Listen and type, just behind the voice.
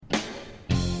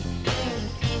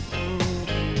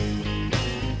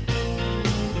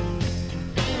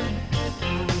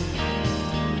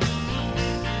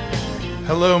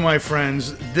Hello, my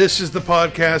friends. This is the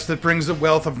podcast that brings the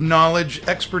wealth of knowledge,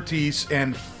 expertise,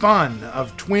 and fun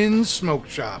of Twins Smoke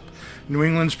Shop, New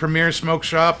England's premier smoke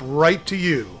shop, right to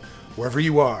you, wherever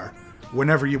you are,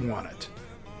 whenever you want it.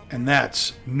 And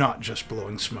that's not just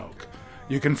blowing smoke.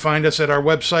 You can find us at our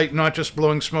website,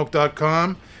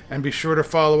 notjustblowingsmoke.com, and be sure to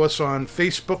follow us on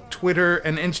Facebook, Twitter,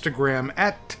 and Instagram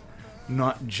at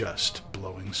Not Just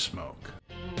Blowing Smoke.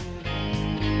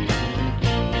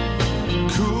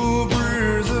 Cool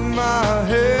breeze in my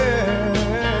head,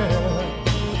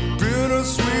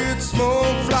 bittersweet smoke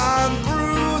flying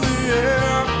through the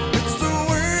air. It's the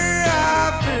way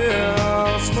I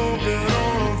feel, smoking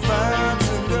on a fat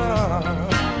cigar.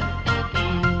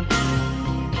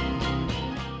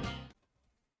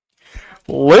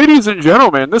 Ladies and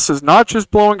gentlemen, this is Not Just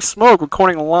Blowing Smoke,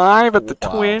 recording live at the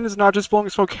Twins Not Just Blowing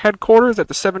Smoke headquarters at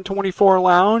the 724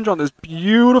 Lounge on this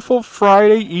beautiful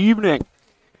Friday evening.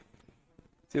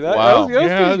 See that? Wow. That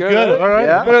was pretty good. All right.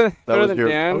 Yeah. Better That than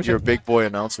Dan. was your big boy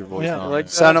announcer voice. Yeah. Like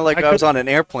that? Sounded like I was on an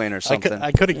airplane or something.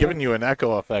 I could have given you an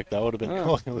echo effect. That would have been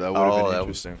cool. That would have been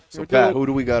interesting. So, We're Pat, doing- who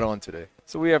do we got on today?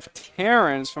 So we have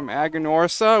Terence from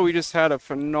Aganorsa. We just had a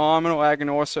phenomenal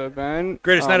Aganorsa event.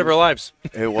 Greatest night of our lives.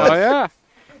 It was. Oh, yeah.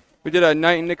 We did a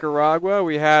night in Nicaragua.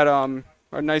 We had a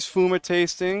nice Fuma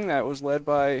tasting that was led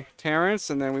by Terence,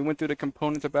 and then we went through the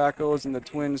component tobaccos and the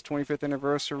Twins' 25th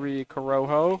anniversary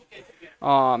Corojo.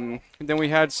 And then we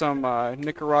had some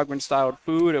Nicaraguan-styled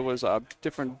food. It was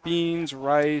different beans,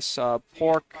 rice,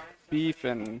 pork, beef,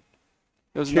 and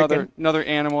there was another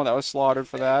animal that was slaughtered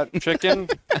for that. Chicken.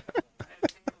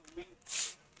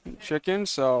 Chicken,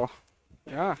 so,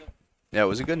 yeah. Yeah, it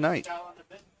was a good night.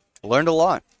 Learned a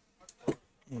lot.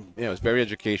 Yeah, it was very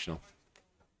educational.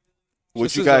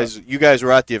 You guys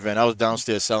were at the event. I was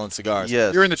downstairs selling cigars.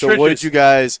 Yes. You're in the So trenches. what did you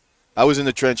guys? I was in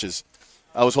the trenches.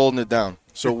 I was holding it down.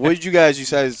 So what did you guys? You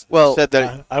guys Well, said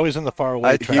that I was in the far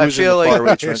away. he I was in feel the faraway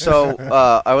like trenches. so.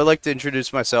 I would like to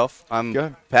introduce myself. I'm Go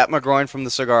ahead. Pat McGroin from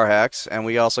the Cigar Hacks, and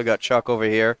we also got Chuck over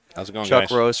here. How's it going, Chuck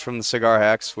guys? Rose from the Cigar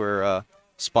Hacks. We're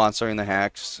sponsoring the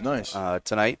Hacks Nice.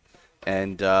 tonight,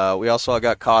 and we also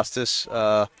got Costas,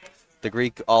 the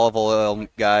Greek olive oil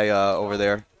guy over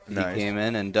there. Nice. He came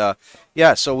in, and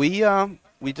yeah, so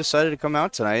we decided to come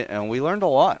out tonight, and we learned a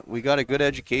lot. We got a good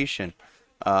education.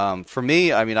 For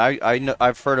me, I mean,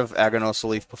 I've heard of Aganorsa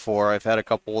Leaf before. I've had a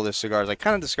couple of their cigars. I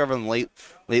kind of discovered them late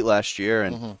last year,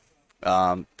 and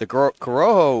the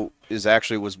Corojo is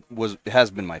actually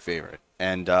has been my favorite,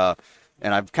 and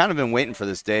I've kind of been waiting for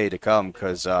this day to come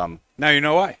because Now you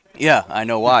know why. yeah, I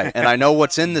know why, and I know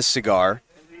what's in this cigar,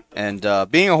 and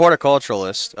being a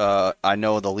horticulturalist, I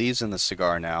know the leaves in the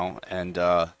cigar now, and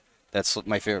that's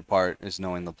my favorite part is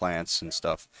knowing the plants and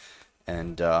stuff,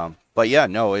 and but yeah,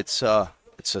 no, it's a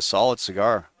solid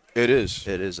cigar. It is.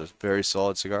 It is a very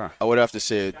solid cigar. I would have to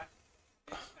say,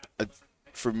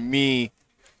 for me,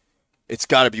 it's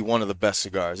got to be one of the best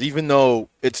cigars. Even though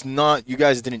it's not, you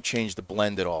guys didn't change the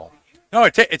blend at all. No,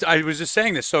 I was just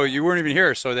saying this, so you weren't even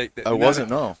here. So I wasn't.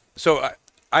 No. So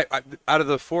I out of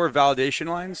the 4 validation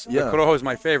lines, Yeah. the Corojo is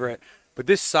my favorite. But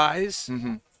this size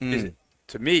is,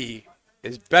 to me,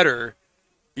 is better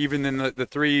even than the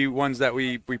 3 ones that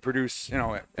we produce. You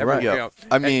know, every, Right. you know.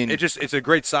 I And mean- it's a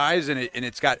great size, and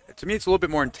it's got, to me, it's a little bit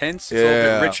more intense. It's a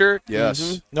little bit richer.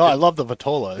 Yes. No, I love the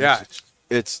Vitola. Yeah.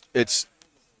 It's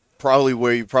probably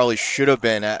where you probably should have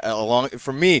been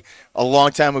for me a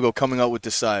long time ago coming out with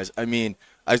this size. I mean,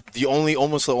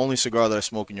 almost the only cigar that I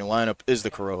smoke in your lineup is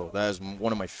the Corojo. That is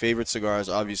one of my favorite cigars.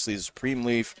 Obviously, the Supreme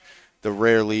Leaf, the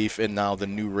Rare Leaf, and now the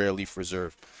new Rare Leaf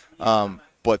Reserve.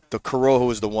 But the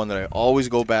Corojo is the one that I always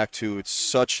go back to. It's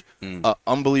such an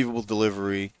unbelievable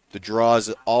delivery. The draw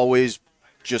is always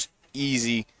just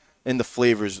easy, and the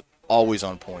flavors always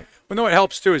on point. Well, no, it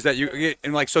helps too is that you get,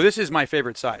 and like, so this is my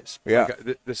favorite size. Yeah.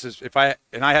 Like, this is I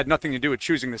had nothing to do with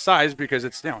choosing the size because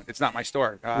it's it's not my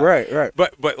store. Right.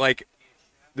 But like,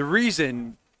 the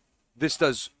reason this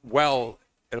does well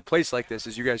at a place like this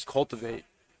is you guys cultivate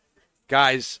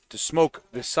guys to smoke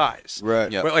this size. Right.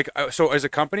 Yeah. But like, so as a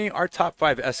company, our top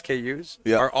 5 SKUs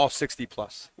are all 60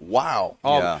 plus. Wow.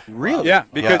 All Yeah. Really? Yeah,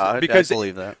 because I because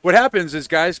believe that. what happens is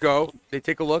guys go, they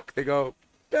take a look, they go,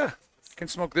 yeah, I can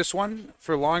smoke this one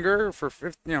for longer, for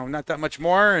not that much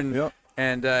more, and Yep.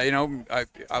 and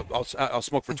I'll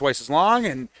smoke for twice as long,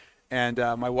 and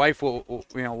my wife will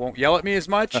won't yell at me as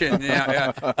much, and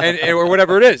or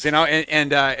whatever it is,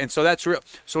 and so that's real.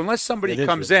 So unless somebody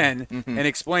comes in and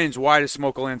explains why to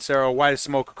smoke a Lancero, why to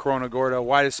smoke a Corona Gorda,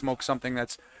 why to smoke something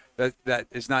that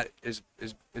is not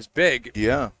as big,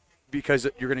 Yeah. because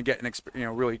you're going to get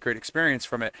an really great experience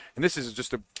from it. And this is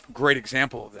just a great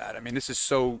example of that. I mean, this is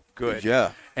so good.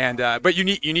 Yeah. And but you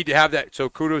need to have that. So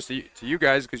kudos to you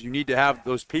guys, because you need to have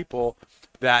those people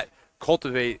that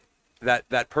cultivate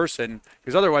that person,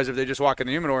 because otherwise, if they just walk in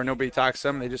the humidor and nobody talks to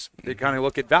them, they kind of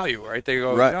look at value, right? They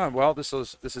go, Right. "Oh, well, this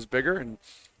is bigger, and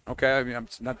okay, I mean, I'm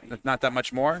not that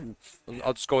much more, and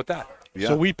I'll just go with that." Yeah.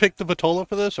 So we picked the Vitola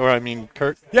for this, or I mean,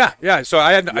 Kurt. Yeah. So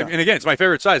and again, it's my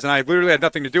favorite size, and I literally had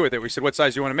nothing to do with it. We said, "What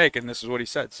size do you want to make?" And this is what he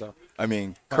said. So I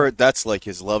mean, Kurt, that's like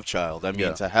his love child. I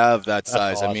mean, to have that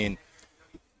size, awesome. I mean,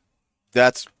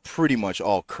 that's pretty much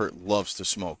all Kurt loves to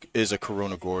smoke is a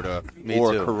Corona Gorda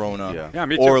or too. Corona yeah,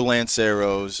 me too. or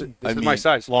Lanceros. This I is mean, my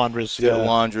size. Laundress. Yeah,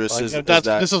 Laundress Like, is that's,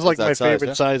 that, this is like that my size, favorite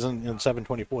yeah? size in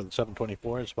 724. The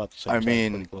 724 is about the same. I size,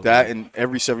 mean, pretty close. that in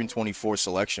every 724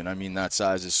 selection, I mean, that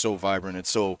size is so vibrant. It's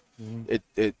so,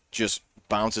 it just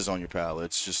bounces on your palate.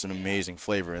 It's just an amazing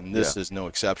flavor, and this is no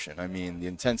exception. I mean, the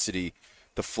intensity,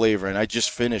 the flavor, and I just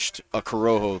finished a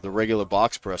Corojo, the regular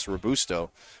box press Robusto,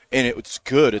 and it's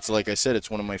good. It's like I said, it's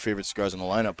one of my favorite cigars in the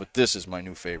lineup, but this is my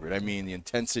new favorite. I mean, the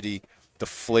intensity, the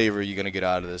flavor you're going to get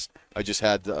out of this. I just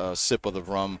had a sip of the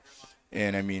rum,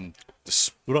 and I mean, the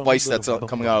spice that's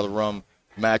coming out of the rum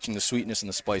matching the sweetness and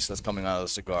the spice that's coming out of the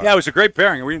cigar. Yeah, it was a great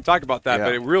pairing. We didn't talk about that, Yeah.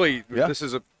 but it really Yeah. this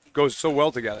is goes so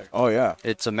well together. Oh, yeah.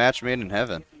 It's a match made in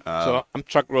heaven. So I'm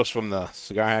Chuck Gross from the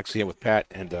Cigar Hacks here with Pat,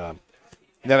 and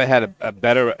never had a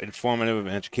better informative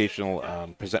and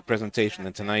educational presentation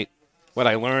than tonight. What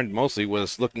I learned mostly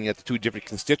was looking at the two different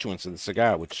constituents of the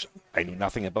cigar, which I knew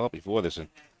nothing about before this, and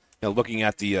looking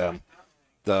at the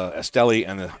Esteli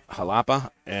and the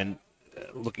Jalapa, and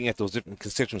looking at those different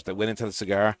constituents that went into the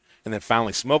cigar, and then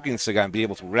finally smoking the cigar and be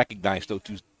able to recognize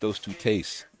those two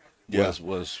tastes. Was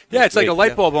It's like great. a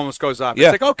light bulb almost goes off.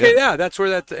 Yeah, It's like, okay, yeah. that's where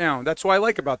that's what I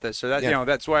like about this, or that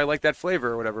that's why I like that flavor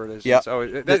or whatever it is. Yeah. And so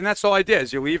and that's the whole idea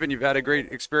is you leave and you've had a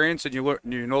great experience and you know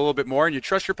a little bit more and you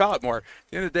trust your palate more. At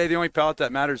the end of the day, the only palate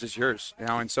that matters is yours.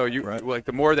 And so like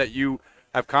the more that you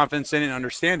have confidence in it and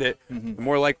understand it, the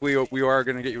more likely we are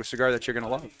going to get you a cigar that you're going to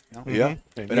love. Yeah.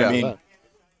 And I mean,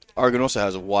 Aganorsa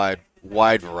has a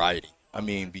wide variety. I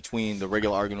mean, between the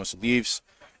regular Aganorsa Leaves,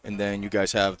 and then you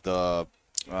guys have the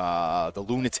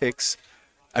Lunatics.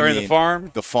 Guardian of the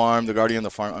Farm. The Farm, the Guardian of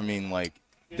the Farm. I mean, like,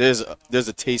 there's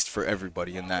a taste for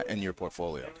everybody in your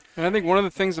portfolio. And I think one of the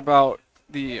things about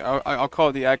I'll call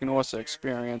it the Aganorsa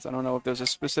experience. I don't know if there's a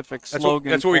specific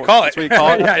slogan. That's what we call it. That's what you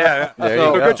call it. yeah. There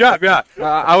So you go. good job. Yeah.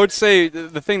 I would say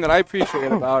the thing that I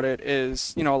appreciate about it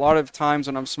is, a lot of times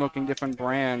when I'm smoking different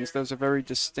brands, there's a very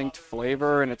distinct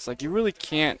flavor, and it's like you really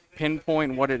can't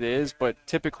pinpoint what it is, but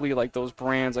typically like those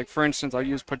brands, like for instance, I'll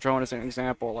use Padron as an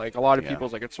example. Like a lot of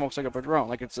people's like, it smokes like a Padron.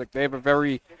 Like it's like they have a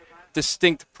very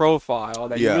distinct profile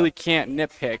that you really can't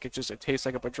nitpick. It tastes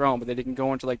like a Padron, but then you can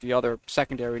go into like the other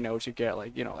secondary notes you get,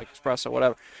 like like espresso,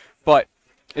 whatever. But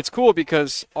it's cool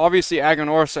because obviously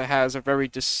Aganorsa has a very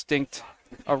distinct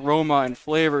aroma and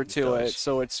flavor to it,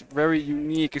 so it's very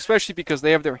unique, especially because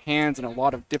they have their hands in a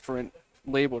lot of different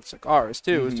labeled cigars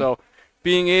too. So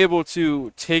being able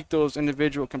to take those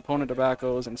individual component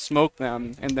tobaccos and smoke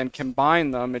them and then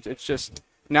combine them, it's just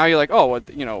now you're like, oh,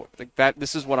 like that.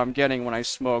 This is what I'm getting when I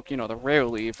smoke, the Rare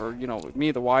Leaf, or with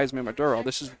me, the Wise Man Maduro.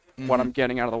 This is what I'm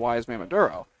getting out of the Wise Man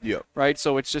Maduro. Yeah. Right.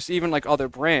 So it's just even like other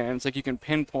brands, like you can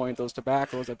pinpoint those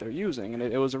tobaccos that they're using, and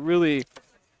it was a really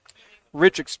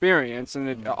rich experience. And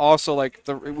it also like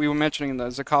we were mentioning the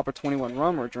Zacapa 21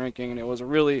 rum we're drinking, and it was a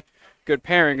really good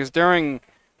pairing because during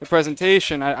the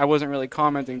presentation I wasn't really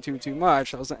commenting too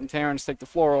much. I was letting Terence take the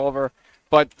floor over.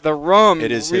 But the rum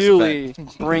really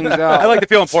brings out. I like to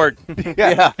feel important.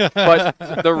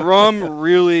 But the rum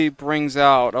really brings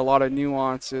out a lot of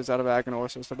nuances out of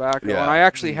Aganorsa's tobacco. Yeah. And I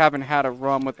actually haven't had a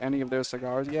rum with any of their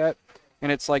cigars yet. And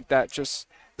it's like that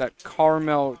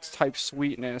caramel type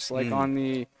sweetness, like on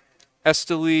the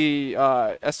Esteli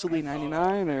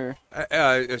 99 or.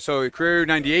 So Career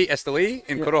 98 Esteli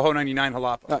and Corojo 99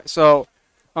 Jalapa. So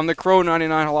on the Crow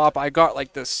 99 Jalapa, I got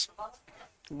like this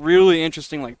really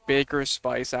interesting like baker's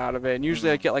spice out of it, and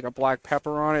usually I get like a black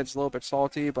pepper on it. It's a little bit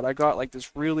salty, but I got like this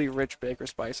really rich baker's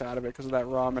spice out of it because of that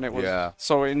rum, and it was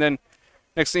so. And then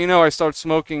next thing you know, I start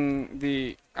smoking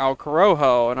the Al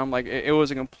Corojo, and I'm like, it was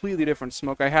a completely different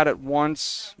smoke. I had it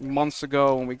once months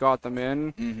ago when we got them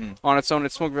in on its own.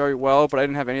 It smoked very well, but I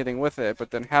didn't have anything with it.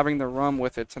 But then having the rum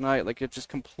with it tonight, like it just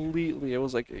completely, it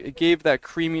was like it gave that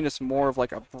creaminess more of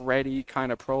like a bready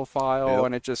kind of profile,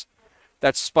 and it just.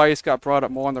 That spice got brought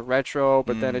up more in the retro,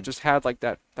 but then it just had like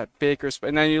that baker's.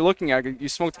 And then you're looking at it, you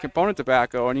smoke the component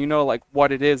tobacco, and you know like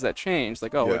what it is that changed.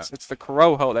 Like, oh, it's the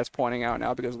Corojo that's pointing out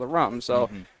now because of the rum.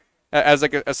 So, as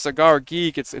like a cigar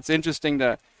geek, it's interesting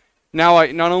to now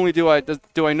I not only do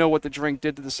I know what the drink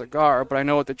did to the cigar, but I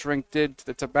know what the drink did to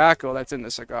the tobacco that's in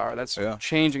the cigar. That's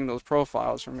changing those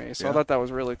profiles for me. So I thought that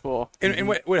was really cool. And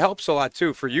what helps a lot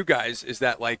too for you guys is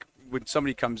that like when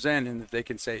somebody comes in and they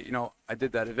can say, you know, I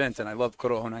did that event and I love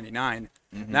Corojo 99.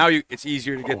 Now it's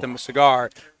easier to get them a cigar.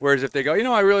 Whereas if they go, you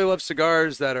know, I really love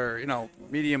cigars that are, you know,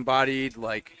 medium bodied,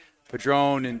 like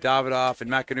Padron and Davidoff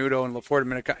and Macanudo and La Forte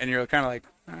Dominicana, and you're kind of like,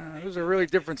 those are really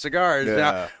different cigars. Yeah.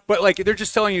 Now, but like they're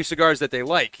just telling you cigars that they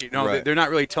like. You know, Right. they're not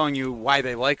really telling you why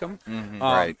they like them.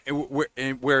 Right.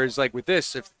 And whereas like with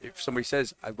this, if somebody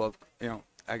says I love, you know,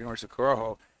 Aganorsa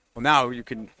Corojo, well now you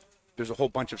can. There's a whole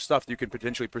bunch of stuff that you could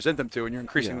potentially present them to, and you're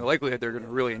increasing the likelihood they're going to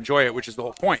really enjoy it, which is the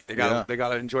whole point. They got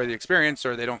to enjoy the experience,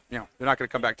 or they don't. You know, they're not going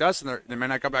to come back to us, and they may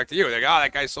not come back to you. They're like, oh,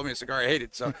 that guy sold me a cigar I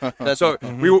hated. So,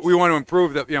 we want to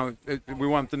improve that. You know, we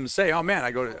want them to say, oh man,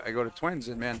 I go to Twins,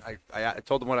 and man, I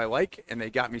told them what I like, and they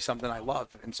got me something I love,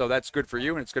 and so that's good for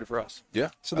you, and it's good for us. Yeah.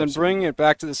 So then bringing it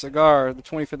back to the cigar, the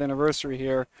 25th anniversary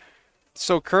here.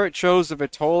 So Kurt chose the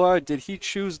Vitola. Did he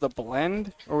choose the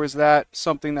blend, or was that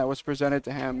something that was presented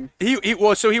to him? He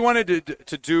wanted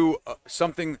to do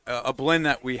something, a blend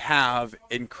that we have,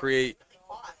 and create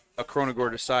a Corona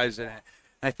Gorda size in it.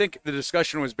 And I think the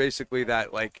discussion was basically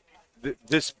that like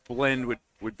this blend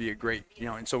would be a great, you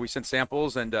know. And so we sent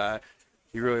samples, and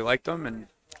he really liked them, and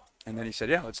then he said,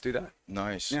 yeah, let's do that.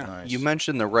 Nice. Yeah. Nice. You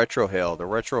mentioned the retro hail. The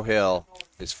retro hail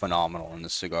is phenomenal in the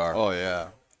cigar. Oh yeah.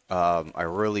 I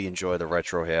really enjoy the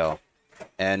retro hail,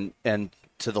 and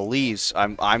to the leaves,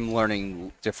 I'm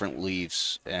learning different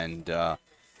leaves, and the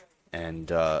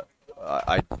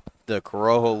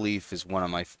Corojo leaf is one of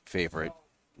my favorite,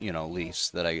 you know,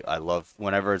 leaves that I love.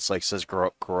 Whenever it's like says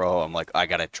Corojo, I'm like, I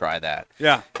gotta try that.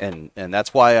 Yeah. And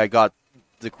that's why I got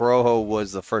the Corojo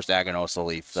was the first Aganorsa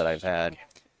leaf that I've had,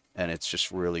 and it's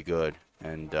just really good.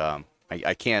 And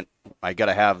I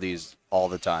gotta have these all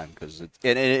the time because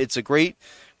it's a great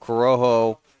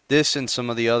Corojo. This and some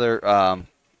of the other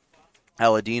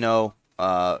Aladino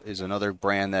is another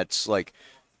brand that's like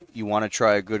you want to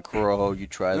try a good Corojo, you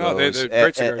try those, they're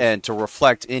great cigars. and to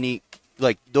reflect any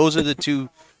like those are the two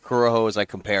Corojos I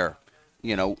compare.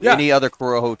 You know, Yeah. any other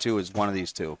Corojo too is one of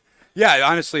these two. Yeah,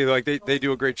 honestly, like they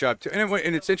do a great job too, and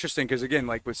it's interesting because again,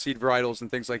 like with seed varietals and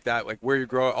things like that, like where you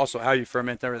grow it, also how you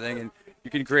ferment everything, and you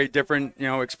can create different, you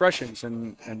know, expressions,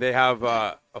 and they have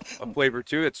a flavor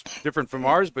too that's different from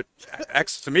ours, but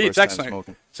to me, it's First time excellent.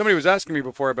 smoking. Somebody was asking me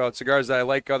before about cigars that I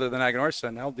like other than Aganorsa,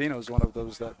 and Aldino is one of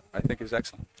those that I think is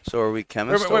excellent. So are we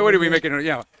chemists? Wait, what are we making?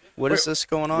 Yeah. What is this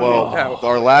going on? Well, Yeah.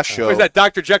 our last show. What is that,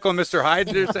 Dr. Jekyll and Mr. Hyde?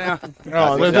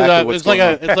 No, exactly what's it's like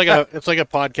going it's like a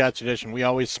podcast tradition. We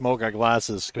always smoke our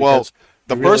glasses. Well, because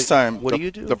the we really- first time. What do you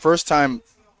do? The first time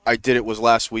I did it was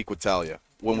last week with Talia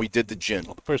when we did the gin.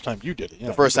 the first time you did it. Yeah.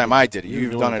 The first time I did it. You've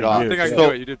You've been done doing it it for all. I think I can So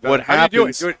do it. You did better. what How do you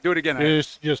happens? do it? Do it again.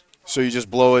 It's just So you just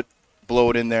blow it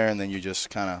in there, and then you just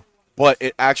kind of. But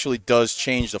it actually does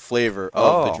change the flavor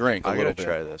of the drink a I little gotta bit.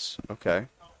 try this. Okay.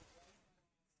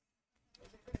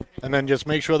 and then just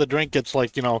make sure the drink gets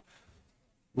like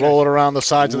roll it around the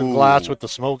sides of the glass with the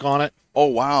smoke on it. Oh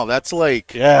wow, that's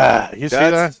like. Yeah, you see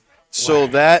that? That's so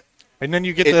that And then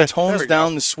you get it the tones we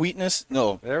down the sweetness.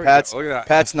 No, There we Pat's go. Look at that.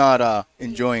 Pat's not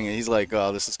enjoying it. He's like,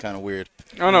 oh, this is kind of weird.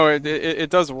 Oh no, it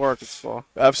does work. It's cool.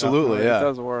 Absolutely, It yeah.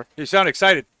 does work. You sound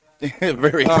excited.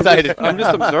 Very excited. I'm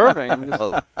just observing. I'm just,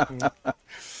 Oh,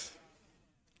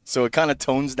 So it kind of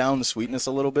tones down the sweetness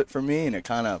a little bit for me, and it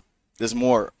kind of there's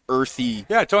more earthy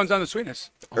Yeah, it tones down the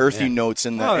sweetness. notes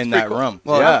in Oh, the that's in pretty that cool. rum.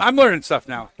 Well, yeah, I'm learning stuff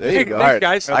now. There you go. Thanks, All right.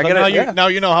 guys. I So gotta- now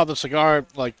you know how the cigar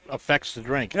like affects the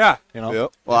drink. Yeah.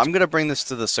 Yep. well, I'm gonna bring this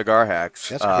to the cigar hacks.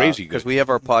 That's crazy because good. we have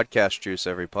our podcast juice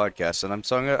every podcast, and I'm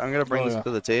gonna bring Oh, this yeah.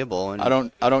 to the table. And I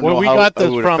don't Well, know we how got it this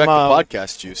would from, affect the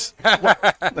podcast juice.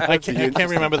 I can't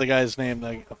remember the guy's name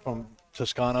from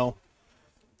Toscano.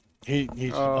 He's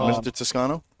Mr.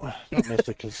 Toscano. not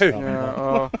Mr.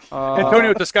 Toscano.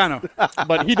 Antonio Toscano.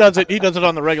 But he does it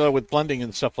on the regular with blending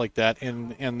and stuff like that.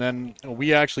 And then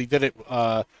we actually did it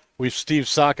with Steve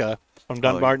Saka from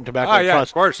Dunbarton Tobacco Oh, yeah,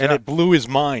 Trust, of course, and yeah. it blew his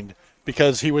mind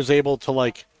because he was able to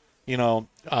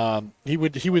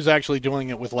he was actually doing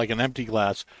it with like an empty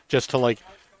glass just to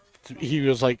he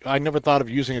was like, I never thought of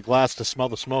using a glass to smell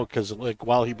the smoke because like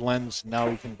while he blends, now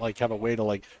he can like have a way to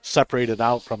like separate it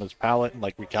out from his palate and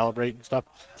like recalibrate and stuff.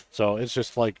 So it's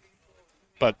just like,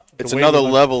 but the It's way another we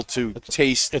went- level to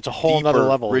taste. it's a whole deeper, nother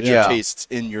level, richer yeah. tastes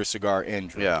in your cigar and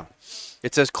drink. yeah,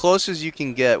 it's as close as you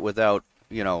can get without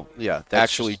that's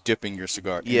Actually dipping your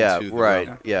cigar yeah, into the right,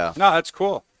 rum. yeah. No, that's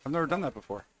cool. I've never done that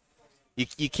before.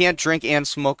 You can't drink and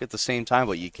smoke at the same time,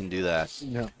 but you can do that.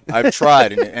 Yeah. I've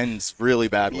tried, and it ends really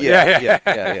badly.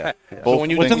 Yeah. Both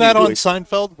Wasn't that on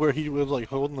Seinfeld where he was like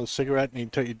holding a cigarette and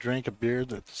he'd drink a beer at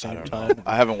the same time?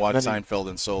 I haven't watched Then Seinfeld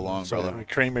in so long, So brother.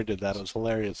 Kramer did that. It was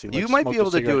hilarious. He, You like, might smoked be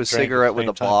able to do a drank at the cigarette with same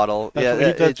a time. bottle.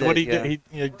 That's what he yeah. did.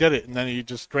 He did it, and then he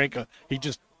just he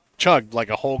just chugged like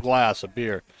a whole glass of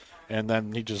beer. And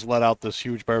then he just let out this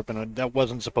huge burp, and that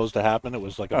wasn't supposed to happen. It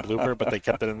was like a blooper, but they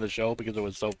kept it in the show because it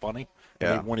was so funny.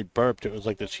 Yeah. When he burped, it was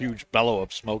like this huge bellow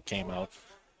of smoke came out.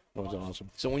 It was awesome.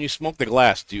 So when you smoke the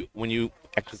glass, when you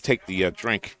actually take the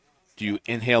drink, do you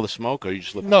inhale the smoke or you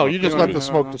just let No, the you smoke just go? let the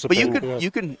smoke But dissipate. you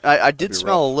can. I did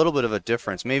smell a little bit of a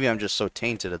difference. Maybe I'm just so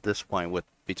tainted at this point with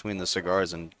between the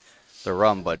cigars and the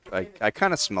rum, but I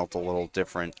kind of smelt a little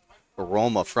different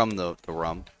aroma from the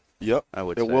rum. Yep. I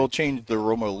would It say. will change the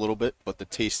aroma a little bit, but the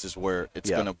taste is where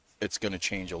it's Yeah. gonna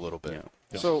change a little bit. Yeah.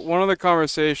 So one of the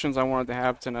conversations I wanted to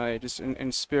have tonight, just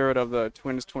in spirit of the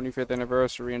Twins' 25th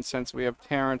anniversary, and since we have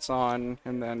Terrence on,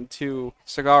 and then 2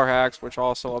 cigar hacks, which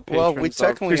also are patrons Well, we of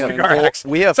technically Twins. have hacks.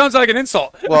 we have. Sounds like an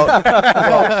insult. Well,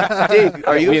 Dave,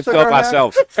 are you We a install cigar hack?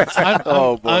 ourselves.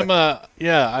 Oh, boy.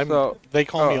 I'm So- they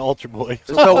call me Altar Boy.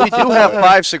 So we do have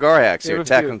 5 cigar hacks Yeah, here, we do.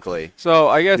 technically. So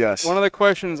I guess Yes. one of the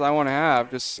questions I want to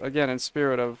have, just again in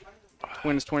spirit of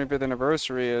Twins' 25th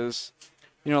anniversary, is,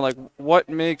 like what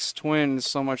makes Twins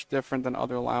so much different than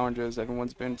other lounges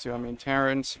everyone's been to? I mean,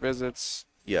 Terrence visits,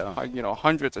 Yeah.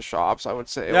 hundreds of shops, I would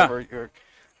say, Yeah. over your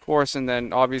course, and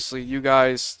then obviously you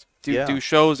guys do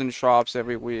shows in shops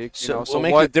every week. So so what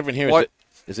makes it different here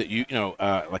is that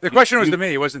like The question was you, to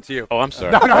me. It wasn't to you. Oh, I'm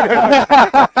sorry. It's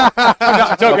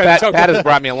okay, it's okay. Pat has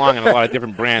brought me along in a lot of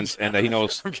different brands, and he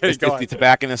knows Okay, it's go the on.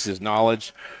 tobacconist, his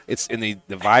knowledge. It's in the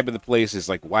vibe of the place is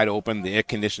like wide open. The air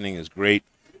conditioning is great.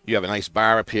 You have a nice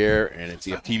bar up here, and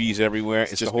you have TVs everywhere.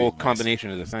 It's the just whole being nice. combination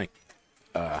of the thing.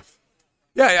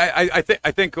 Yeah, I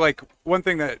think like one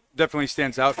thing that definitely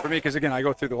stands out for me, because again I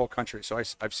go through the whole country, so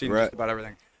I've seen Right. just about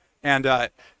everything, and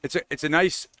it's a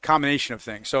nice combination of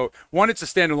things. So one, it's a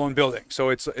standalone building, so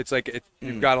it's like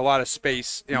you've got a lot of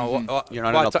space, You're a not lot in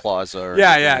a of ti- plaza. Or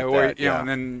Yeah, anything yeah, like or that, and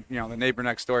then the neighbor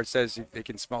next door says they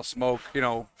can smell smoke,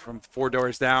 from 4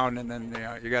 doors down, and then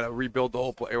you got to rebuild the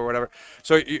whole place or whatever.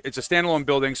 So it's a standalone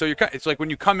building. So it's like when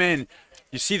you come in,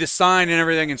 you see the sign and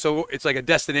everything, and so it's like a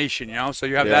destination, So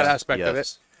you have that aspect of it.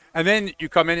 Yes. And then you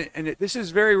come in, and this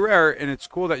is very rare, and it's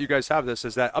cool that you guys have this,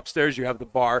 is that upstairs you have the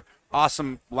bar,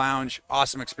 awesome lounge,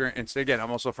 awesome experience. Again,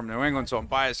 I'm also from New England, so I'm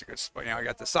biased because, I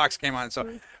got the Sox game on. So,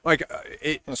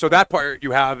 so that part,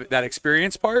 you have that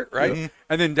experience part, right? Mm-hmm.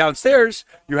 And then downstairs,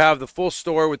 you have the full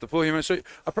store with the full human. So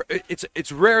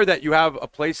it's rare that you have a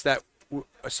place that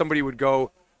somebody would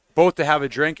go both to have a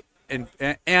drink and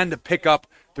to pick up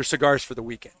their cigars for the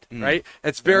weekend, right?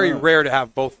 It's very rare to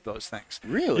have both of those things.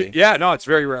 Really? Yeah, no, it's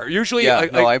very rare. Usually, Yeah,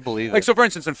 I believe it. So, for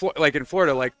instance, in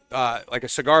Florida, like a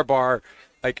cigar bar,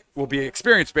 will be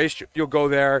experience based. You'll go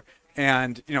there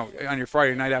and on your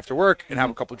Friday night after work and have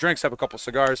a couple drinks, have a couple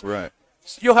cigars. Right.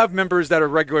 You'll have members that are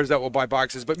regulars that will buy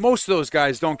boxes, but most of those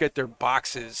guys don't get their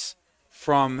boxes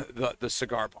from the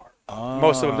cigar bar.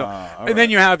 Most of them don't. And then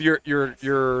you have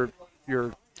your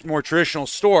more traditional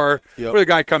store where the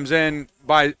guy comes in,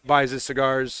 buys his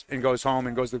cigars, and goes home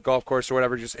and goes to the golf course or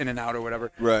whatever, just in and out or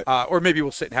whatever. Right. Or maybe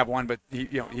we'll sit and have one, but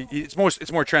it's more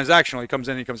transactional. He comes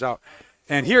in, he comes out.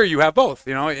 And here you have both,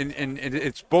 and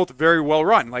it's both very well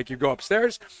run. Like you go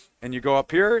upstairs and you go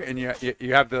up here and you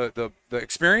have the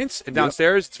experience, and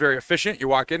downstairs it's very efficient. You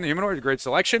walk in the humidor, great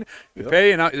selection, you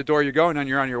pay, and out the door you go, and then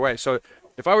you're on your way. So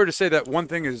if I were to say that one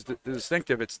thing is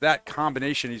distinctive, it's that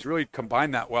combination. He's really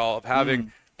combined that well of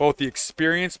having both the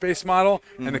experience-based model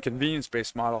and the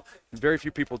convenience-based model. And very few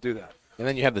people do that. And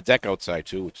then you have the deck outside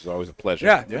too, which is always a pleasure.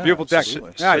 Yeah, beautiful deck.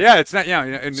 absolutely. Yeah, it's not.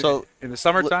 So, in the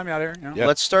summertime out here. Yeah.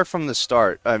 Let's start from the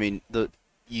start. I mean,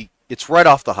 it's right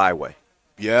off the highway,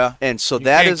 Yeah. and so You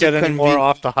that can't is get a any more conven-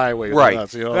 off the highway. than Right.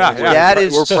 us, Yeah. That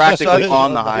is We're practically such-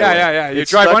 on the highway. Yeah. You It's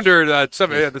drive such- under the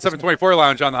 724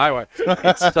 lounge on the highway.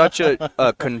 It's such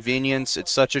a convenience.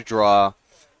 It's such a draw,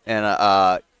 and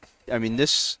I mean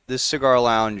this cigar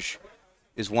lounge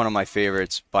is one of my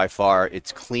favorites by far.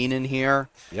 It's clean in here.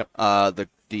 Yep.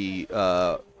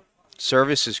 The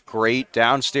service is great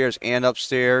downstairs and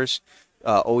upstairs.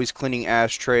 Always cleaning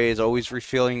ashtrays. Always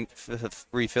refilling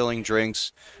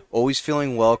drinks. Always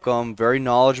feeling welcome. Very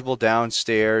knowledgeable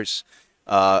downstairs.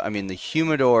 I mean the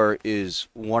humidor is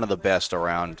one of the best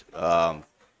around.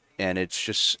 And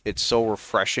it's so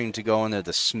refreshing to go in there.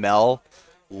 The smell,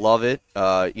 love it.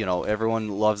 Everyone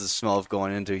loves the smell of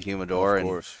going into a humidor. Of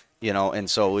course. And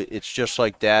so it's just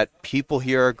like that. People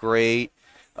here are great.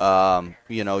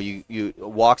 You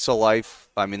walks of life.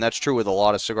 I mean, that's true with a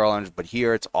lot of cigar lounges, but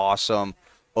here it's awesome.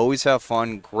 Always have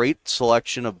fun. Great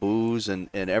selection of booze and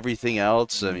everything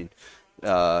else. I mean,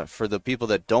 for the people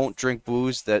that don't drink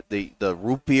booze, that the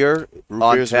root beer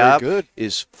on beer is very tap good.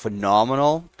 is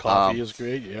phenomenal. Coffee is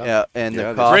great. Yeah. Yeah, and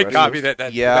Yeah, the there's coffee. Great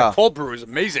coffee. That cold brew is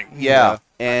amazing. Yeah,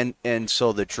 and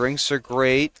so the drinks are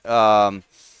great.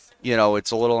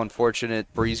 It's a little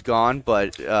unfortunate Bree's gone,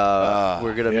 but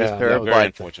we're gonna miss her. Very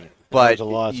unfortunate. But was a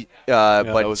loss. but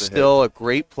that was a still a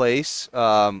great place.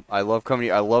 I love coming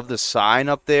here. I love the sign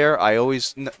up there. I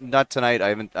always not tonight.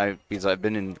 Because I've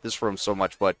been in this room so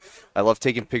much, but I love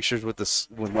taking pictures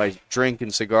with my drink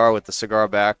and cigar with the cigar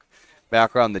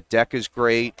background. The deck is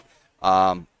great.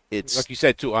 It's Like you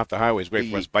said, too, off the highway is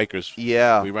great for us bikers.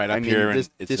 yeah. We ride up here, and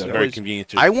it's very place- convenient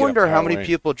to I get wonder off the how many highway.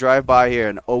 people drive by here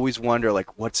and always wonder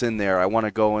like what's in there. I want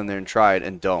to go in there and try it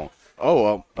and don't. Oh,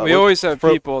 well. We always have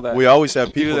people that We always have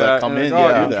do people that, that come and in. like, oh, Yeah,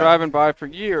 I've do been that. driving by for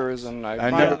years, and I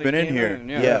I've never finally been in came here.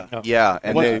 in, Yeah.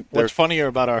 And What's funnier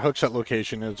about our Hookset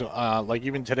location is, like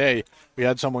even today, we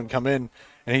had someone come in,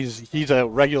 and he's a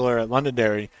regular at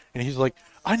Londonderry, and he's like,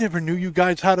 I never knew you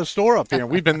guys had a store up here. And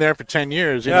we've been there for 10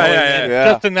 years, you know, and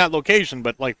yeah. just in that location,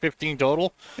 but like 15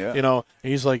 total. Yeah. You know,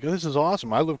 and he's like, this is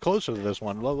awesome. I live closer to this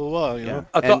one. Blah blah blah. You know.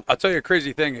 I'll tell you a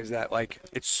crazy thing is that like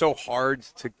it's so hard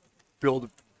to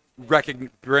build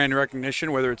brand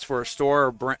recognition, whether it's for a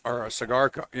store or a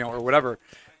cigar, or whatever.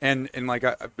 And like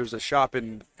there's a shop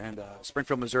in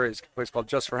Springfield, Missouri, it's a place called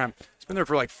Just for Him. It's been there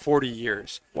for like 40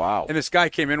 years. Wow. And this guy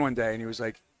came in one day and he was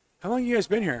like, "How long you guys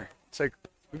been here?" It's like,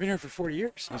 "We've been here for 40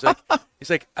 years." And he's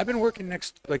like, "I've been working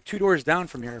like 2 doors down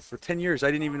from here for 10 years.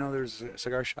 I didn't even know there was a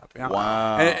cigar shop." You know?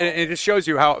 Wow. And it just shows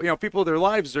you how people, their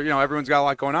lives are, everyone's got a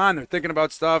lot going on. They're thinking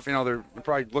about stuff. They're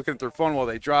probably looking at their phone while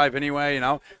they drive anyway.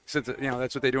 Since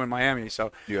that's what they do in Miami.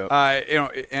 So Yeah.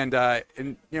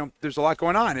 there's a lot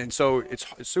going on, and so it's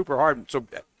super hard. So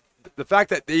the fact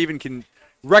that they even can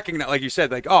recognize, like you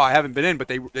said, like, oh, I haven't been in, but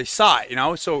they saw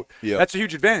it, so Yeah. that's a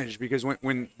huge advantage, because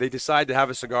when they decide to have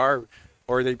a cigar,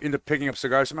 or they end up picking up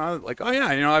cigars somehow, like, oh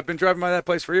yeah, I've been driving by that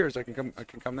place for years, I can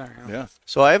come there. Yeah.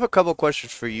 So I have a couple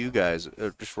questions for you guys,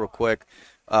 just real quick.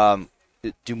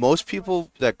 Do most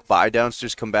people that buy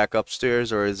downstairs come back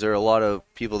upstairs, or is there a lot of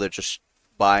people that just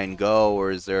buy and go, or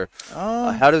is there?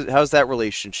 How's that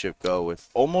relationship go with?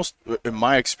 Almost in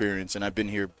my experience, and I've been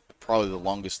here probably the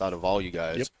longest out of all you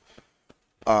guys.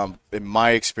 In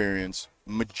my experience,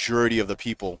 majority of the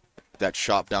people that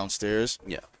shop downstairs,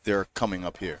 they're coming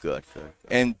up here. Good.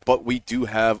 But we do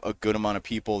have a good amount of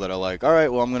people that are like, all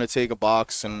right, well, I'm gonna take a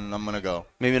box and I'm gonna go.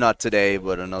 Maybe not today,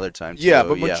 but another time. Yeah, too.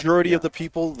 but majority of the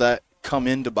people that come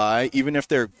in to buy, even if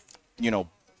they're,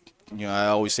 I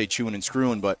always say chewing and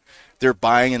screwing, but they're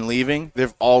buying and leaving,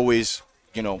 they've always,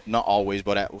 not always,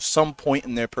 but at some point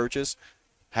in their purchase,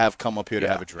 have come up here to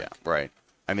have a drink. Yeah, right.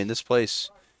 I mean, this place,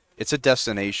 it's a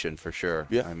destination for sure.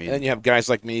 Yeah. I mean, And then you have guys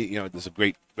like me. There's a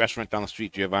great restaurant down the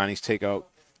street, Giovanni's Takeout.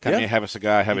 Come here, have a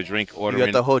cigar, have a drink, order you got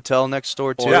in. the hotel next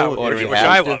door too. Yeah, or which you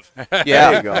I have to. love.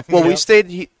 Yeah. There you go. Well, we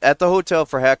stayed at the hotel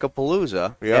for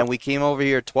Hackapalooza, Yeah. and we came over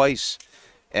here twice,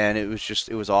 and it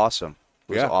was awesome.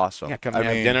 It was awesome. Yeah, come I here,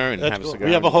 have mean, dinner and That's have a cool. cigar.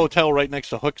 We have a hotel right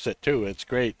next to Hookset too. It's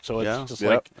great. So it's Yeah? just Yep.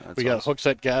 like That's we got awesome.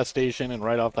 Hookset gas station and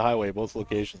right off the highway, both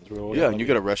locations. Yeah, and you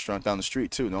got a restaurant down the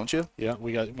street too, don't you? Yeah,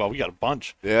 we got a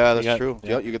bunch. Yeah, We that's got- true.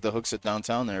 yeah. Yeah, you get the hooks at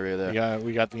downtown area there.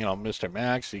 We got Mr.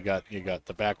 Max. You got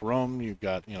the back room. You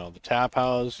got the tap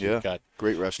house. Yeah. You got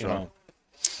Great restaurant.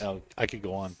 I could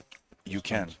go on. You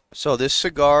can. So this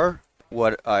cigar,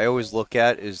 what I always look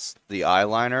at is the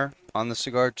eyeliner on the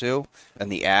cigar too, and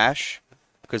the ash,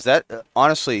 because that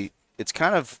honestly, it's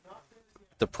kind of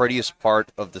the prettiest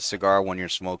part of the cigar when you're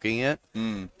smoking it.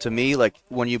 To me, like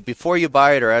before you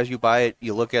buy it or as you buy it,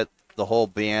 you look at the whole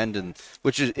band, and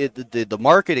which is the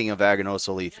marketing of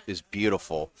Aganorsa Leaf is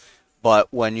beautiful. But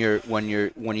when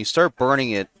you start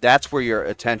burning it, that's where your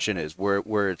attention is,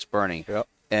 where it's burning. Yep.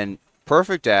 And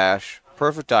perfect ash,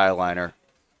 perfect eyeliner.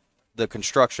 The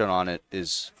construction on it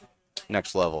is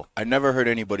next level. I never heard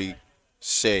anybody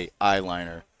say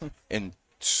eyeliner in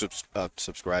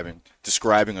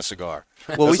describing a cigar.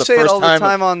 Well, we That's say it first all the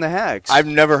time on the hacks. I've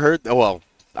never heard. Well,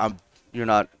 You're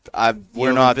not. we're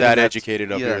you not haven't that been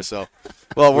educated up yeah. here, so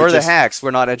Well, we're the just- hacks.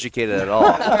 We're not educated at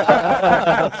all.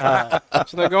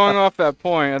 So they're going off that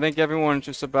point. I think everyone's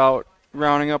just about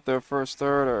rounding up their first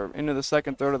third or into the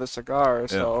second third of the cigar.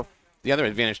 So The other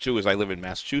advantage too is I live in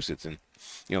Massachusetts, and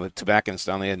the tobacconists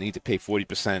down there need to pay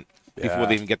 40% before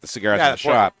they even get the cigars Yeah, in the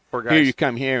poor- shop. poor Here guys. you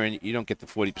come here and you don't get the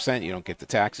 40%. You don't get the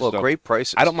taxes. Well, So great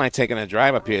prices. I don't mind taking a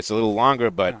drive up here. It's a little longer,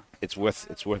 but it's worth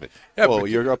it. Yeah, well, but-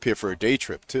 you're up here for a day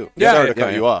trip too. Yeah, Sorry to yeah,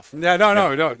 cut you off. Yeah,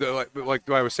 no. Like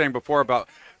I was saying before about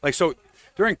like so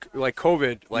during like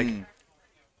COVID, like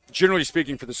generally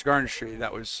speaking for the cigar industry,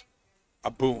 that was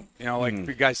a boom. You know, like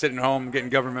the guys sitting at home getting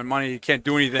government money, you can't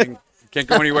do anything, can't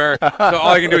go anywhere. So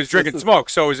all you can do is drink and smoke.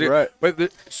 So is it? Right. But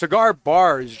the cigar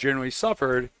bars generally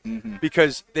suffered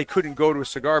because they couldn't go to a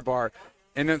cigar bar.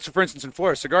 And then, so for instance, in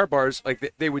Florida, cigar bars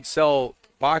like they would sell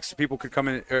boxes. People could come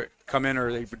in,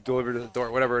 or they would deliver to the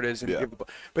door, whatever it is, and give the.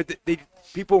 But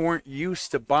people weren't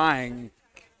used to buying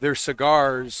their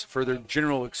cigars for their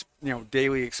general,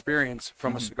 daily experience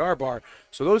from a cigar bar.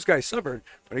 So those guys suffered.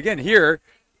 But again, here,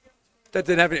 that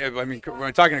didn't have any. I mean, when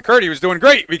I'm talking to Kurt, he was doing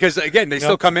great because again, they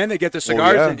still come in, they get the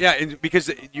cigars, and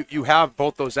because you have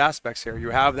both those aspects here. You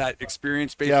have that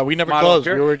experience-based. Yeah, we never model closed.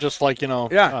 here. We were just like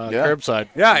curbside.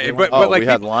 Yeah, but Oh, like we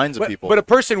had lines of people. But a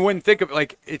person wouldn't think of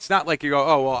like it's not like you go,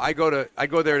 oh well, I go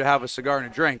there to have a cigar and a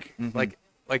drink. Like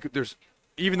there's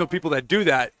even though people that do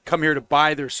that come here to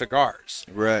buy their cigars.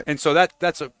 Right. And so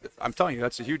I'm telling you,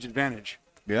 that's a huge advantage.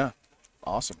 Yeah.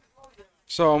 Awesome.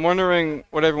 So I'm wondering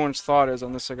what everyone's thought is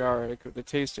on the cigar, like the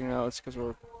tasting notes, because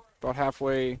we're about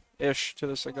halfway-ish to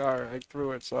the cigar, like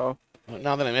through it. So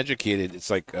Now that I'm educated, it's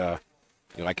like I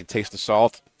can taste the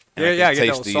salt. and I Yeah, can get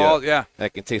taste the salt. Yeah. I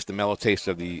can taste the mellow taste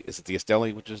of is it the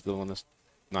Esteli, which is the one that's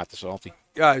not the salty.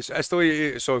 Yeah, it's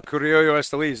Esteli, so Criollo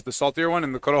Esteli is the saltier one,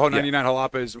 and the Corojo 99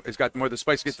 Jalapa is got more of the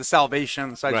spice. Gets the salvation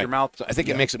inside your mouth. So I think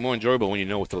it makes it more enjoyable when you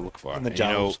know what to look for. And the you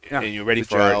know, jowls. Yeah. and you're ready The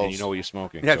for it, jowls. and you know what you're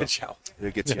smoking. Yeah, so. the gel.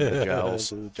 It gets you in the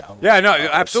jowls. Yeah, no,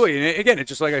 absolutely. And again, it's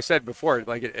just like I said before,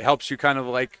 like it helps you kind of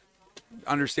like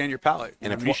understand your palate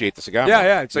And appreciate the cigar. Yeah, more.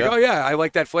 yeah. It's like, oh yeah, I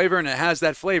like that flavor, and it has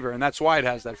that flavor, and that's why it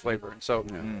has that flavor. And so,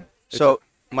 So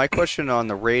my question on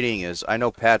the rating is, I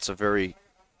know Pat's a very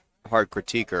hard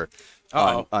critiquer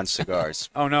on cigars.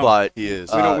 Oh, no. But He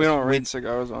is. we don't rate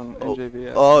cigars on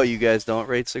NJVS. Oh, you guys don't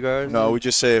rate cigars? No, we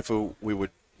just say if we would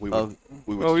Well,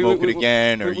 smoke it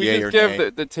again or we yay just or give nay.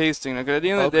 the tasting. Like at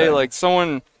the end of the day, like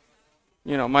someone,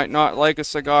 might not like a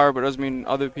cigar, but doesn't mean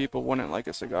other people wouldn't like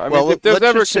a cigar. I Well, mean, if there's let's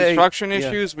ever just say- construction yeah.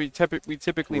 issues, we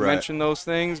typically Right. mention those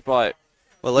things, but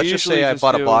Well, let's just say usually I just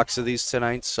bought a do- box of these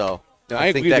tonight, so No, I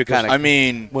I think agree that because kind of. I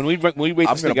mean, When we rate I'm the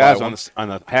gonna cigars buy on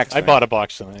the packs, I bought a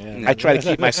box tonight. Yeah. I try to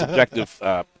keep my subjective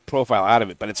profile out of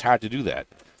it, but it's hard to do that.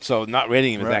 So not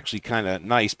rating him is Right. actually kind of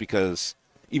nice because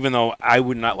even though I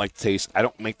would not like the taste, I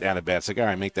don't make that a bad cigar.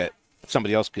 I make that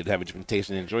somebody else could have a different taste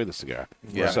and enjoy the cigar.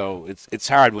 Yeah. So it's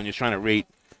hard when you're trying to rate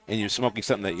and you're smoking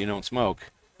something that you don't smoke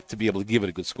to be able to give it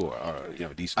a good score or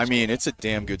a decent. I mean, it's a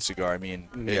damn good cigar. I mean,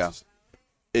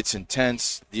 it's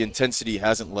intense. The intensity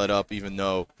hasn't let up, even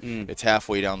though it's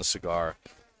halfway down the cigar.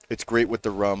 It's great with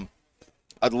the rum.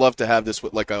 I'd love to have this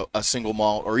with like a single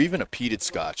malt or even a peated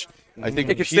scotch. I think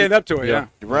it can stand up to it. Yeah.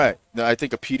 Right. No, I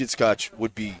think a peated scotch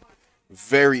would be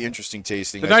very interesting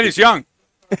tasting. The night is young.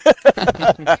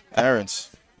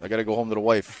 Terrence, I gotta go home to the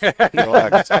wife.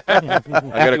 Relax. I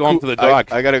gotta go home to the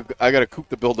dog. I gotta cook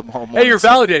the bill tomorrow morning. Hey, you're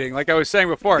validating, like I was saying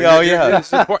before. Yeah, This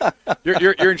is important.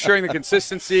 You're ensuring the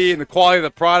consistency and the quality of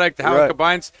the product, how Right. it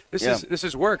combines. This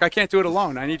is work. I can't do it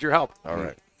alone. I need your help. All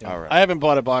right. All right. I haven't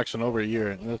bought a box in over a year.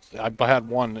 And I had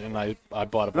one, and I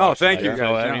bought a box. No, thank tonight. you,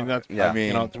 So, guys. I mean, that's I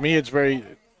mean, to me, it's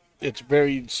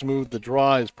very smooth. The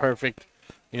draw is perfect.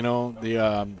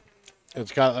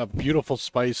 It's got a beautiful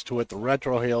spice to it. The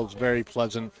retrohale is very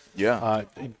pleasant. yeah.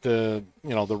 The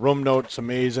room note's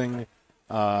amazing.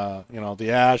 The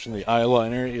ash and the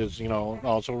eyeliner is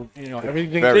also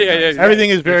everything. Very Yeah. Everything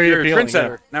is very You're a appealing.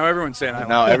 trendsetter. Now everyone's saying I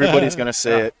Now everybody's gonna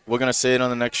say it. We're gonna say it on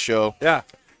the next show. Yeah.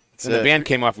 and the band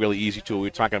came off really easy too. We were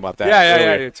talking about that. Yeah.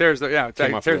 earlier. It tears the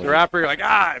Came off tears really the wrapper. You're like,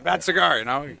 bad cigar,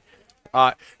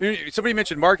 Somebody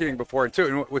mentioned marketing before too,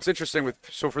 and what's interesting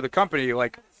for the company,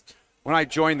 like when I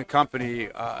joined the company,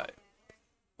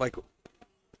 like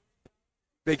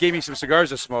they gave me some cigars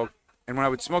to smoke, and when I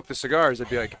would smoke the cigars, I'd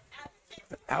be like,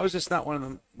 how is this not one of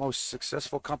the most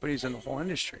successful companies in the whole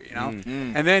industry,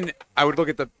 Mm-hmm. And then I would look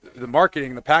at the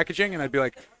marketing, the packaging, and I'd be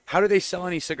like, how do they sell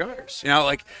any cigars?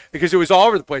 Because it was all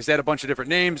over the place. They had a bunch of different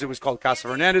names. It was called Casa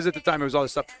Fernandez at the time. It was all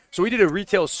this stuff. So we did a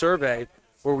retail survey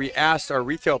where we asked our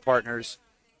retail partners,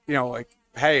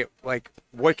 hey,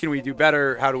 what can we do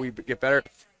better? How do we get better?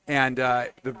 And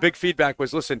the big feedback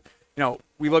was, listen,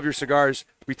 we love your cigars.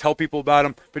 We tell people about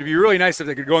them, but it'd be really nice if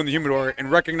they could go in the humidor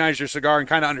and recognize your cigar and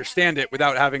kind of understand it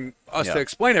without having us to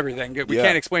explain everything. We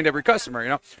can't explain to every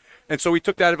customer, And so we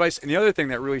took that advice. And the other thing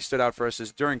that really stood out for us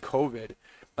is during COVID,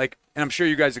 like, and I'm sure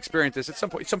you guys experienced this at some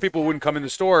point. Some people wouldn't come in the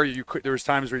store. There was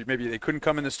times where maybe they couldn't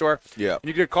come in the store. Yeah. And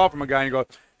you get a call from a guy and you go,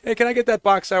 hey, can I get that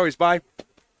box I always buy?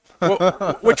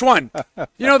 Well, which one?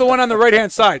 You know, the one on the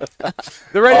right-hand side.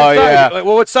 The right-hand side. yeah. Like,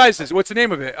 well, what size is it? What's the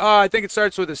name of it? Oh, I think it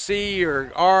starts with a C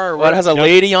or R. Or Well, it has a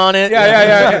lady on it.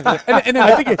 Yeah. And then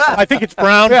I think it's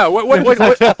brown. yeah.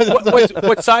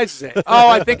 What size is it? Oh,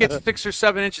 I think it's 6 or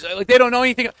 7 inches. Like, they don't know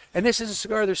anything. And this is a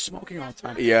cigar they're smoking all the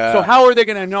time. Yeah. So how are they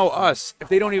going to know us if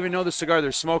they don't even know the cigar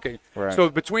they're smoking? Right. So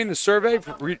between the survey,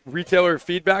 retailer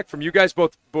feedback from you guys,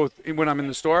 both when I'm in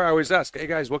the store, I always ask, hey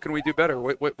guys, what can we do better?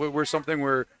 We're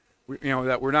something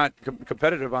that we're not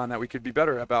competitive on that we could be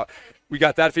better about. We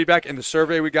got that feedback in the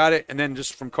survey. We got it, and then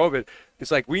just from COVID,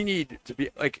 it's like we need to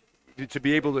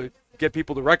be able to get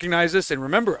people to recognize us and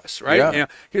remember us, right? Yeah.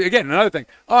 You know, again, another thing.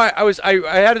 Oh,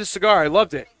 I had a cigar. I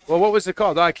loved it. Well, what was it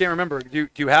called? Oh, I can't remember. Do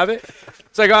you have it?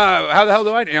 It's like, how the hell do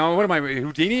I? You know, what am I,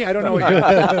 Houdini? I don't know.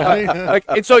 Like,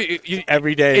 and so you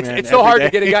Every day, it's, man. it's so Every hard day.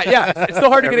 to get a guy. Yeah, it's so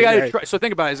hard to get a guy Every to try. So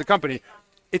think about it as a company.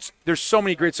 There's so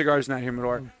many great cigars in that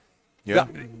humidor. Yeah.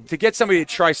 To get somebody to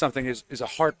try something is a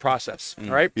hard process,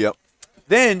 right? Yep.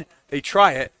 Then they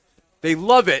try it, they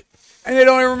love it, and they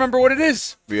don't even remember what it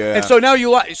is. Yeah. And so now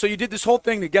you did this whole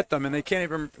thing to get them, and they can't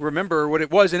even remember what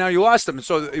it was, and now you lost them, and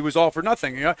so it was all for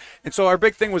nothing, you know. And so our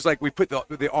big thing was like we put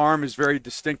the arm is very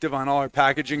distinctive on all our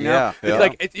packaging now. Yeah. It's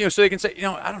like so they can say,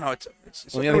 I don't know, it's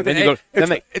Well, something with then an you A.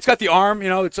 go- It's got the arm,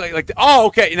 it's like oh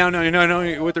okay, no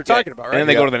what they're talking about, right? And then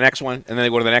they go to the next one, and then they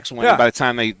go to the next one. Yeah. And by the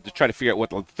time they try to figure out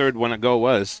what the third one ago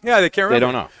was, Yeah, they can't remember.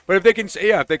 They don't know. But if they can say,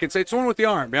 it's the one with the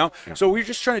arm, So we're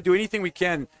just trying to do anything we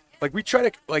can. Like we try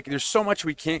to, there's so much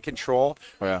we can't control.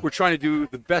 Yeah. We're trying to do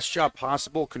the best job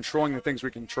possible controlling the things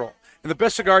we control. And the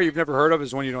best cigar you've never heard of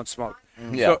is one you don't smoke.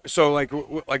 Yeah. So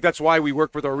like that's why we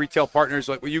work with our retail partners.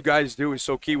 Like what you guys do is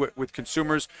so key with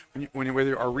consumers. When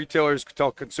our retailers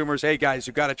tell consumers, hey guys,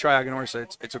 you got to try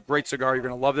Aganorsa. It's a great cigar. You're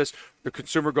gonna love this. The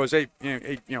consumer goes, hey,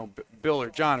 Bill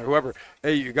or John or whoever,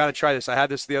 hey, you got to try this. I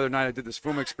had this the other night. I did this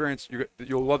Fuma experience.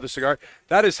 You'll love the cigar.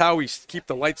 That is how we keep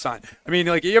the lights on. I mean,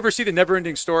 like you ever see the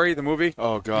Never-Ending Story, the movie?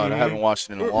 Oh God, I haven't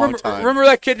watched it in a long time. Remember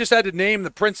that kid just had to name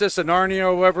the Princess of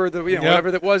Narnia or whoever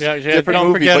whatever that was. Yeah, Different don't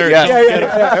movie, forget but her.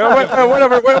 yeah.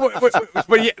 Whatever.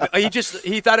 But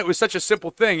he thought it was such a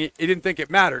simple thing. He didn't think it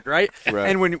mattered, right? Right.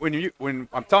 And when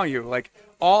I'm telling you, like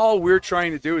all we're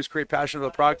trying to do is create passion for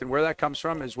the product, and where that comes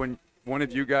from is when one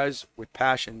of you guys with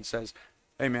passion says,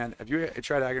 hey man, if you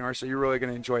tried Aganorsa, you're really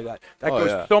going to enjoy that. That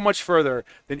goes so much further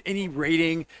than any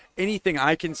rating, anything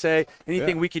I can say,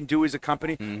 anything we can do as a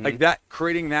company. Like that,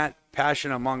 creating that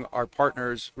passion among our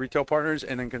partners, retail partners,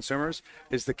 and then consumers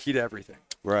is the key to everything.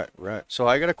 Right. So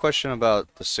I got a question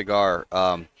about the cigar.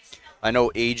 I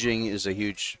know aging is a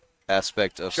huge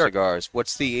aspect of cigars.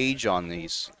 What's the age on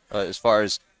these as far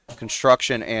as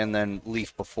construction and then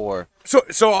leaf before?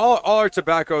 So all our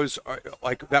tobaccos are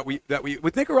like that we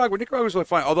with Nicaragua's really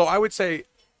fun. Although I would say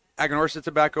Aganorsa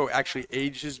tobacco actually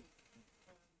ages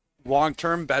long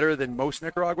term better than most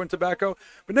Nicaraguan tobacco.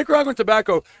 But Nicaraguan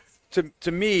tobacco,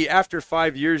 to me, after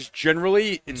 5 years,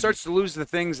 generally it starts to lose the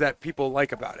things that people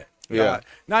like about it. Yeah.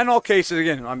 Not in all cases.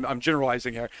 Again, I'm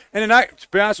generalizing here. And to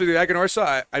be honest with you,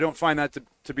 Aganorsa, I don't find that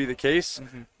to be the case.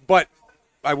 But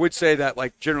I would say that,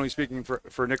 like generally speaking,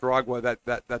 for Nicaragua,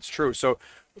 that's true. So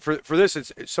for this,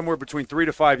 it's somewhere between 3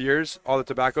 to 5 years. All the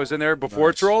tobacco's in there before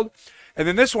it's rolled, and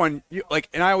then this one,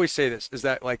 and I always say this is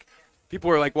that like people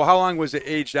are like, well, how long was it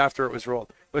aged after it was rolled?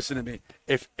 Listen to me.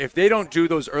 If they don't do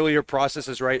those earlier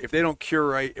processes right, if they don't cure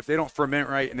right, if they don't ferment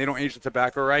right, and they don't age the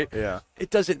tobacco right, it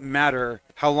doesn't matter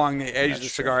how long they age the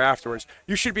cigar afterwards.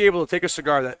 You should be able to take a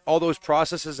cigar that all those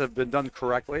processes have been done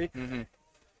correctly.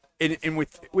 And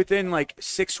within like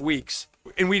 6 weeks,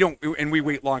 and we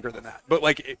wait longer than that. But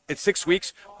like at 6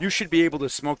 weeks, you should be able to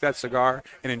smoke that cigar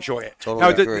and enjoy it.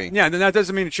 Totally agree. Then that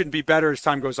doesn't mean it shouldn't be better as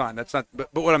time goes on. That's not.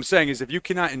 But what I'm saying is, if you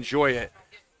cannot enjoy it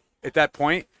at that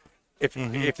point, if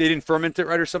they didn't ferment it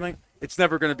right or something, it's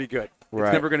never going to be good. Right.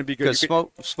 It's never going to be good.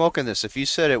 Because smoking this, if you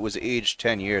said it was aged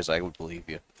 10 years, I would believe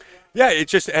you. Yeah,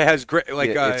 it has great like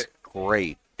it's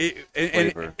great.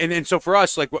 And so for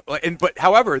us, but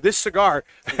however, this cigar,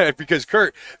 because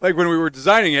Kurt, like when we were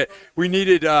designing it, we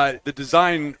needed the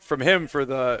design from him for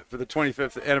the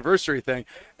 25th anniversary thing,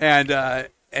 and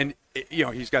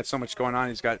he's got so much going on.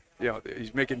 He's got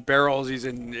he's making barrels. He's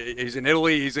in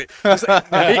Italy. He's like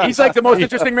the most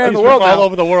interesting man in the world. All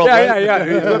over the world.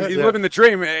 Yeah. He's living the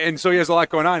dream, and so he has a lot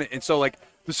going on. And so like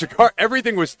the cigar,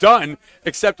 everything was done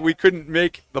except we couldn't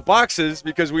make the boxes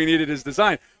because we needed his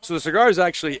design. So the cigars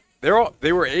actually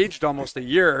they were aged almost a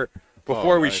year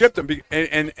before we nice. shipped them,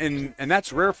 and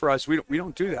that's rare for us. We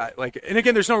don't do that. Like, and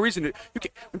again, there's no reason to.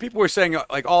 When people were saying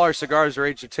like all our cigars are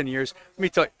aged at 10 years, let me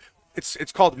tell you,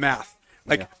 it's called math.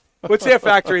 Like, let's say a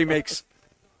factory makes,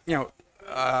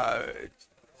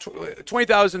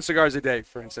 20,000 cigars a day,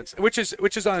 for instance, which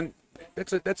is on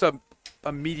that's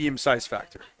a medium-sized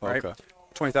factory, right? Okay.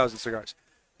 20,000 cigars.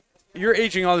 You're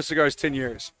aging all the cigars 10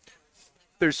 years.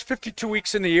 There's 52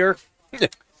 weeks in the year.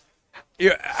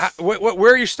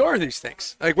 Where are you storing these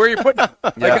things? Like, where are you putting them?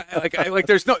 Like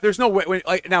there's no way.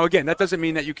 Like, now again, that doesn't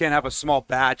mean that you can't have a small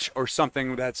batch or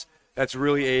something that's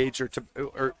really aged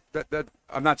or that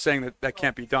I'm not saying that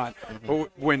can't be done.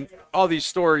 But when all these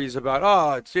stories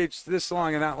about it's aged this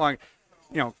long and that long,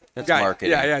 That's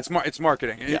marketing. Yeah, it's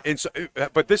marketing. Yeah. And so,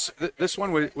 but this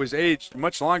one was aged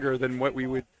much longer than what we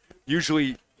would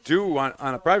usually do on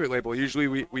a private label. Usually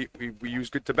we use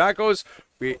good tobaccos.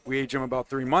 We age them about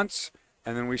 3 months,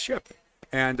 and then we ship.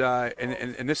 And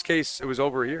in this case, it was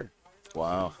over a year.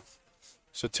 Wow.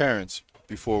 So Terrence,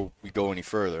 before we go any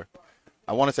further,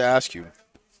 I wanted to ask you,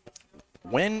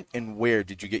 when and where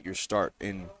did you get your start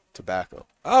in tobacco?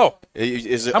 Oh,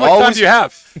 Is it how much always? time do you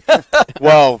have?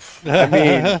 Well, I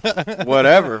mean,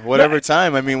 whatever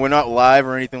time. I mean, we're not live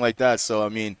or anything like that. So I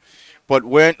mean, but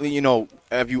when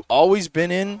have you always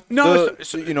been in? No,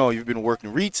 you've been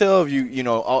working retail. Have you,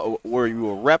 were you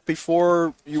a rep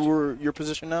before you were your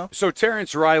position now? So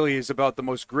Terence Reilly is about the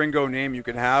most gringo name you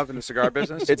can have in the cigar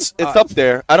business. It's up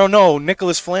there. I don't know,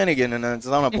 Nicholas Flanagan, and it's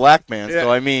on a black man. Yeah,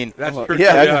 so I mean, that's pretty.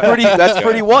 That's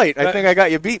pretty white. I think I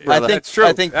got you beat, brother. That's true.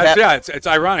 I think it's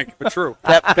ironic, but true.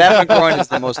 Pat McGroin is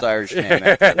the most Irish name.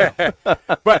 Actually.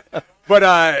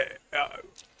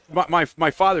 But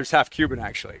my father's half Cuban,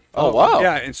 actually. Oh, wow.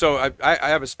 Yeah, and so I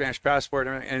have a Spanish passport,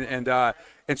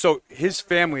 and so his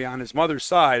family on his mother's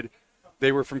side,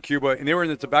 they were from Cuba, and they were in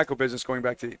the tobacco business going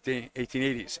back to the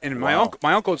 1880s. And my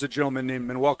uncle is a gentleman named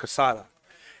Manuel Quesada,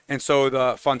 and so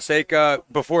the Fonseca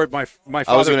before my father.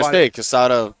 I was going to say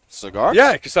Quesada Cigars.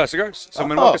 Yeah, Quesada Cigars. So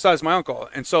Manuel Quesada is my uncle,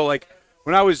 and so like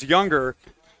when I was younger,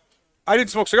 I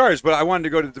didn't smoke cigars, but I wanted to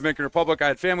go to the Dominican Republic. I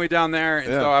had family down there, and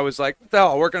so I was like, what the hell,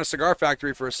 I'll work in a cigar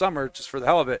factory for a summer just for the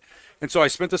hell of it. And so I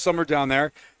spent the summer down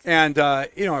there, and, I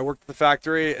worked at the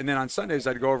factory, and then on Sundays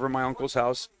I'd go over to my uncle's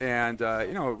house, and,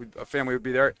 a family would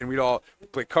be there, and we'd all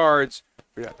play cards.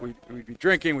 We'd be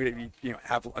drinking, we'd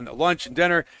have lunch and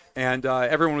dinner, and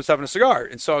everyone was having a cigar.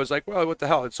 And so I was like, well, what the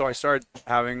hell? And so I started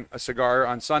having a cigar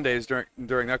on Sundays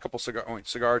during that couple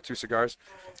two cigars.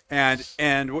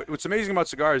 And what's amazing about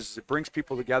cigars is it brings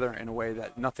people together in a way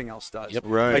that nothing else does. Yep.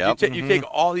 Right. Like you take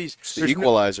all these. It's the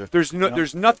equalizer. There's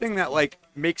nothing that like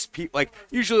makes people like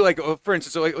usually like for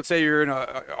instance like let's say you're in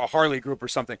a Harley group or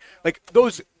something like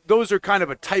those are kind of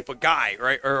a type of guy,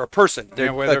 right, or a person.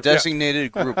 They're a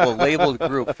designated group, a labeled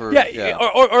group for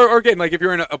or again like if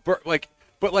you're in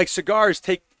but like cigars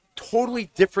take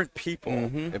totally different people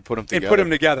and put them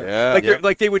together. Yeah.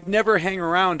 Like they would never hang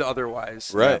around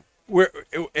otherwise. Right.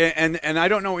 And I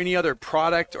don't know any other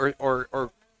product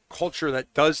or culture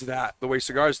that does that the way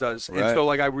cigars does. Right. And so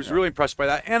like I was really impressed by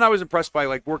that, and I was impressed by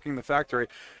like working the factory.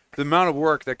 The amount of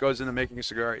work that goes into making a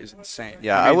cigar is insane.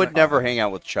 Yeah, I would never hang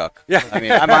out with Chuck. Yeah. I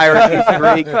mean, I'm Irish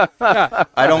freak.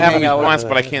 I don't hang out with once,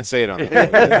 but I can't say it on there.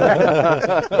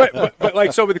 but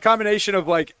like so with the combination of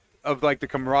the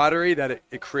camaraderie that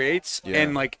it creates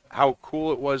and like how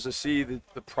cool it was to see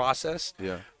the process.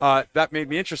 Yeah. That made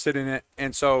me interested in it,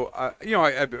 and so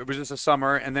it was just a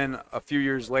summer, and then a few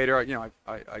years later,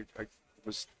 I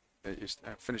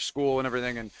finished school and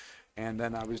everything, and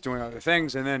then I was doing other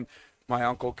things, and then my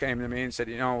uncle came to me and said,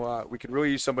 we could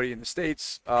really use somebody in the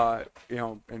States,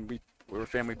 and we're a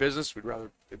family business. We'd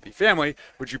rather it be family.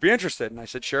 Would you be interested? And I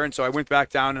said, sure. And so I went back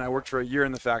down and I worked for a year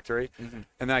in the factory. And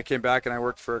then I came back and I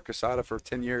worked for Quesada for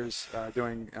 10 years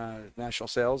doing national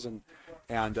sales. And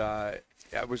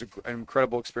it was an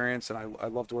incredible experience. And I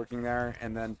loved working there.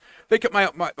 And then my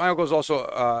uncle's also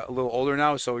a little older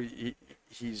now. So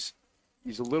he's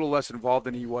a little less involved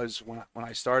than he was when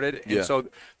I started. And so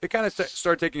they kind of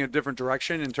started taking a different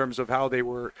direction in terms of how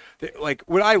like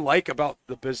what I like about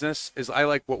the business is I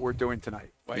like what we're doing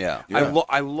tonight. Like,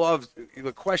 I love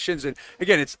the questions. And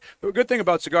again, it's the good thing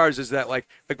about cigars is that like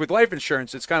with life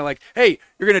insurance, it's kind of like, hey,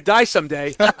 you're going to die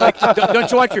someday. Like,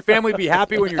 don't you want your family to be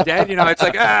happy when you're dead? It's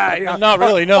like, Not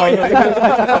really, no. Or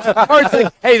it's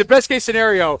like, hey, the best case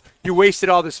scenario, you wasted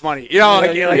all this money. Well,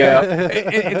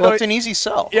 it's an easy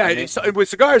sell. Yeah, I mean, with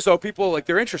cigars though, people like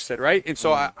they're interested, right? And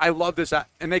so I love this,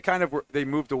 and they kind of they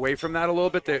moved away from that a little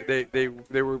bit.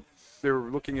 They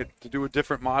were looking to do a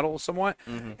different model somewhat,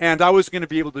 and I was going to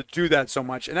be able to do that so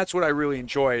much, and that's what I really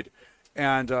enjoyed.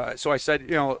 And so I said,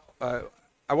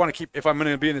 I want to keep, if I'm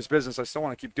going to be in this business, I still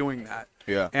want to keep doing that.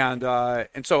 Yeah.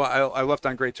 And so I left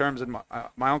on great terms. And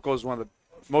my uncle is one of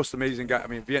the most amazing guys. I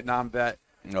mean, Vietnam vet.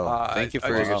 Thank you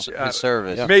for your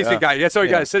service. Amazing guy. That's how he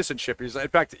got his citizenship. He's, in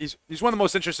fact, he's one of the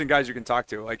most interesting guys you can talk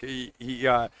to. Like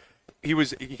he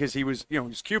was, because he was, he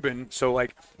was Cuban, so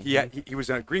like he was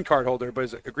a green card holder, but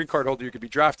as a green card holder you could be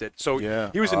drafted. So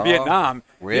he was in Vietnam.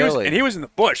 Really? And he was in the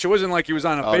bush. It wasn't like he was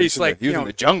on a base like he was in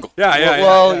the jungle.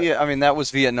 Yeah. I mean, that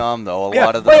was Vietnam though. A Yeah,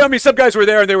 lot of but I mean, some guys were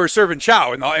there and they were serving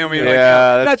chow, and I mean,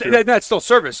 that's true. that's still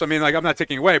service. I mean, like I'm not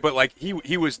taking away, but like he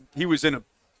was in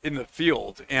the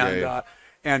field, and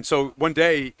and so one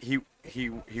day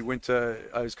he went to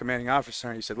his commanding officer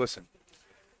and he said, "Listen,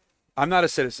 I'm not a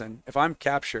citizen. If I'm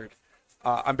captured,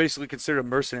 I'm basically considered a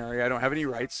mercenary. I don't have any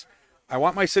rights. I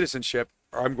want my citizenship,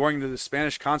 or I'm going to the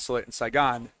Spanish consulate in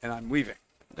Saigon and I'm leaving.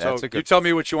 So you tell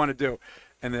me what you want to do."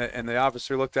 And the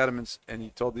officer looked at him and he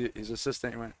told his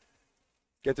assistant, he went,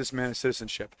 "Get this man a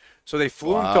citizenship." So they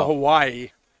flew him to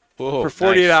Hawaii for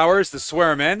 48 hours to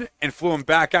swear him in, and flew him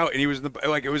back out. And he was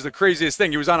it was the craziest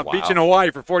thing. He was on a beach in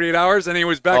Hawaii for 48 hours, and he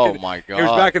was back. My God. He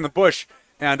was back in the bush.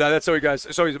 And that's how he guys.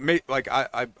 So he's like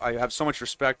I have so much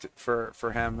respect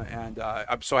for him, and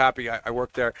I'm so happy I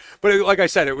worked there. But like I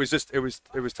said, it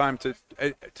was time to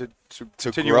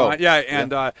continue grow. on. Yeah,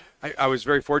 and I was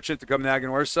very fortunate to come to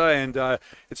Aganorsa, and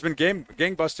it's been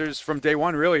gangbusters from day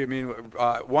one. Really, I mean,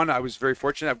 I was very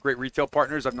fortunate. I have great retail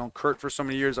partners. I've known Kurt for so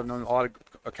many years. I've known a lot of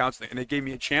accounts, and they gave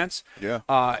me a chance. Yeah.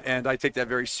 And I take that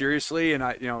very seriously. And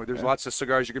there's lots of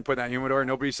cigars you can put in that humidor.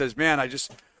 Nobody says, "Man,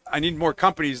 I need more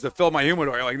companies to fill my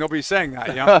humidor." Like, nobody's saying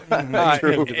that,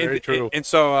 Very true. And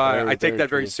so I take that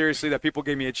very seriously, that people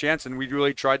gave me a chance, and we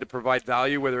really tried to provide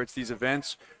value, whether it's these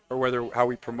events or how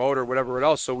we promote or whatever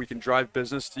else, so we can drive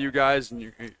business to you guys,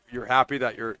 and you're happy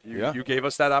that you gave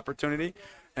us that opportunity,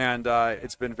 and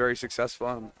it's been very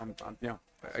successful. And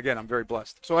I'm very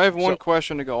blessed. So I have one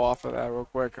question to go off of that real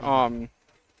quick.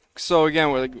 So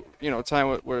again,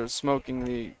 we're smoking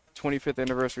the 25th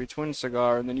anniversary Twin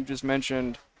cigar, and then you just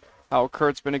mentioned how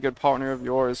Kurt's been a good partner of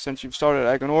yours since you've started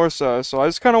Aganorsa. So I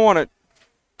just kind of want to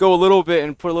go a little bit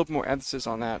and put a little more emphasis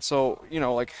on that. So,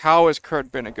 like, how has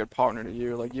Kurt been a good partner to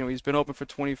you? Like, he's been open for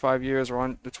 25 years. We're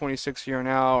on the 26th year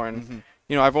now, and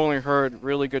I've only heard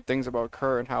really good things about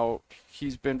Kurt and how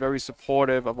he's been very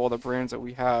supportive of all the brands that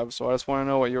we have. So I just want to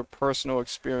know what your personal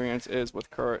experience is with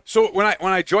Kurt. So when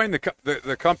I joined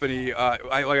the company,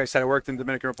 like I said, I worked in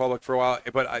Dominican Republic for a while,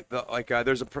 but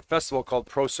there's a festival called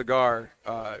Pro Cigar,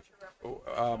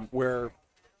 where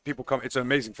people come. It's an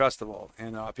amazing festival,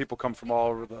 and people come from all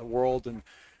over the world, and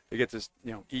they get to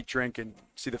eat, drink, and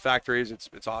see the factories.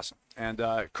 It's awesome. And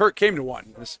Kurt came to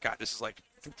one. This is like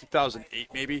 2008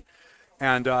 maybe.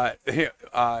 And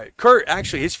Kurt,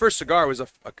 actually, his first cigar was a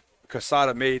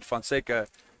Casada made Fonseca.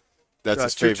 That's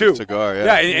his favorite cigar.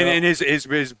 Yeah. And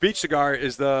his beach cigar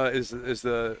is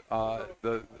the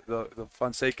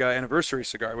Fonseca anniversary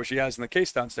cigar, which he has in the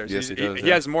case downstairs. Yes, he does. He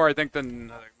has more, I think,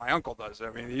 than my uncle does. I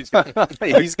mean, he's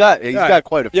he's got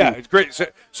quite a few. Yeah, it's great.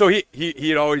 So he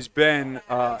had always been.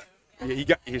 He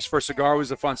got his first cigar was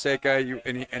the Fonseca,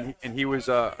 and he was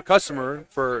a customer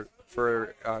for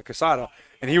Casada.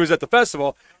 And he was at the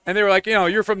festival, and they were like,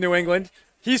 "You're from New England.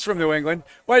 He's from New England.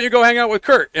 Why don't you go hang out with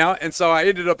Kurt?" And so I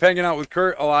ended up hanging out with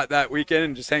Kurt a lot that weekend,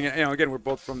 and just hanging. Again, we're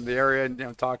both from the area,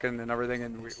 and talking and everything,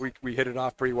 and we hit it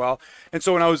off pretty well. And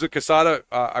so when I was at Casada,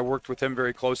 I worked with him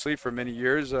very closely for many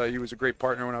years. He was a great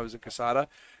partner when I was at Casada,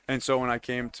 and so when I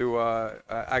came to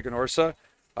Aganorsa,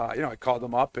 I called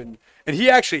him up, and he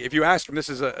actually, if you ask him, this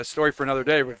is a story for another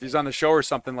day, but if he's on the show or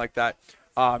something like that.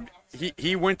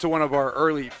 He went to one of our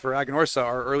early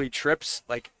trips,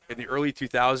 like in the early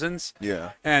 2000s.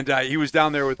 Yeah. And he was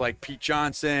down there with like Pete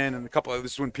Johnson and a couple of.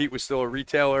 This is when Pete was still a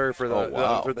retailer for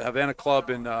the Havana Club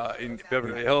in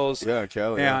Beverly Hills. Yeah,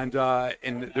 Cali. And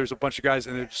there's a bunch of guys,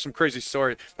 and there's some crazy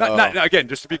stories. Not again,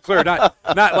 just to be clear, not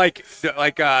like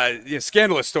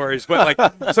scandalous stories, but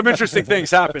like some interesting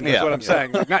things happened. Is what I'm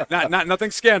saying. Like, not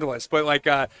nothing scandalous, but like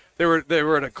they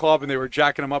were at a club and they were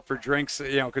jacking them up for drinks,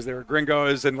 because they were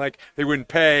gringos, and like they wouldn't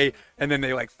pay, and then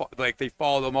they they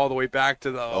followed them all the way back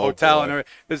to the hotel, and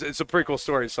it's a pretty cool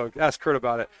story. So ask Kurt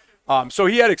about it. So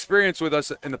he had experience with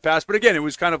us in the past, but again, it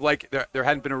was kind of like there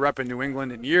hadn't been a rep in New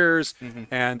England in years,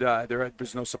 and there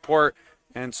was no support.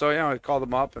 And so I called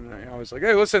him up, and I was like,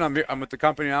 "Hey, listen, I'm with the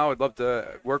company now. I'd love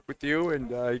to work with you,"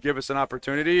 and he gave us an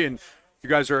opportunity. And you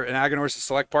guys are an Aganorsa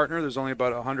Select partner. There's only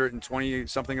about 120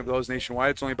 something of those nationwide.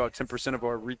 It's only about 10% of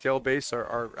our retail base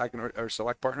are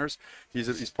Select partners.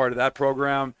 He's part of that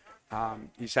program.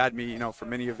 He's had me, for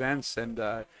many events,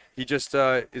 and he just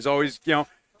is always,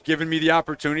 given me the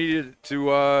opportunity to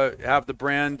have the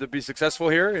brand to be successful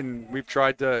here, and we've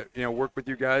tried to work with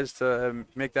you guys to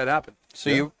make that happen.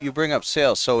 So you bring up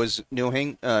sales. So is New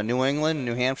England,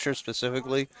 New Hampshire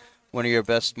specifically, one of your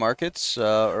best markets?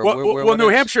 Or well, New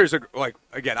Hampshire is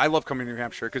again. I love coming to New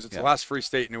Hampshire because it's the last free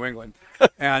state in New England,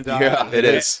 and it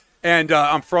is. And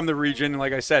I'm from the region.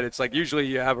 Like I said, it's like usually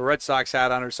you have a Red Sox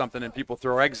hat on or something, and people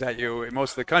throw eggs at you in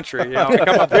most of the country. I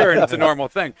come up here and it's a normal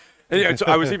thing. And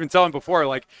I was even telling before,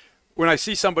 like, when I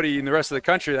see somebody in the rest of the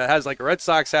country that has like a Red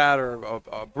Sox hat or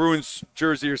a Bruins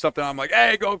jersey or something, I'm like,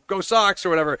 hey, go Sox or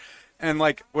whatever. And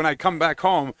like when I come back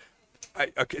home,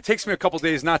 it takes me a couple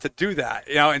days not to do that,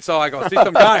 And so I go see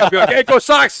some guy, I'll be like, hey, go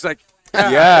Sox. He's like,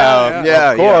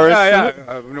 yeah, of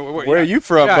course. Where are you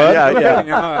from,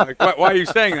 bud? Like, why are you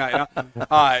saying that?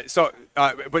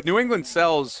 But New England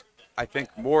sells, I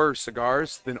think, more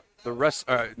cigars than the rest.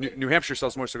 New Hampshire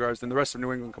sells more cigars than the rest of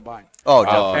New England combined. Oh,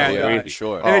 no,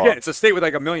 sure. And again, it's a state with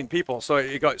like 1 million people, so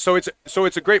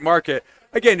it's a great market.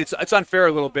 Again, it's unfair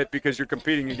a little bit because you're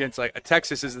competing against like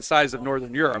Texas is the size of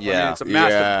Northern Europe. Yeah. I mean, it's a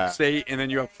massive state, and then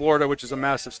you have Florida, which is a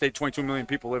massive state. 22 million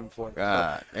people live in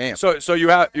Florida. Damn. So you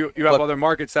have other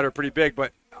markets that are pretty big,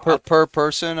 but per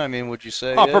person, I mean, would you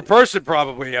say? Per person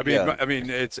probably. I mean,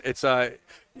 it's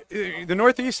the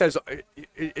Northeast has.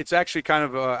 It's actually kind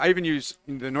of. I even use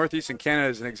the Northeast in Canada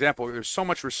as an example. There's so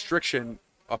much restriction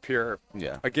up here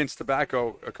against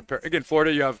tobacco. Again,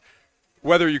 Florida, you have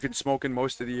weather you can smoke in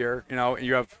most of the year. And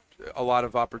you have a lot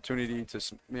of opportunity to.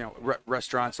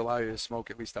 Restaurants allow you to smoke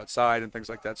at least outside and things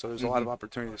like that. So there's a lot of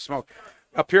opportunity to smoke.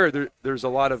 Up here, there's a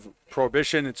lot of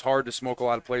prohibition. It's hard to smoke a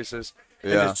lot of places.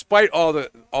 Yeah. And despite all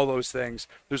those things,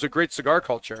 there's a great cigar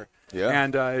culture. Yeah.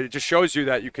 And it just shows you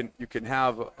that you can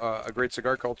have a great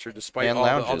cigar culture despite And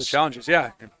all the challenges.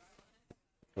 Yeah.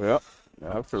 Yeah,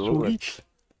 absolutely.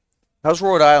 How's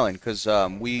Rhode Island? Because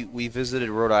we visited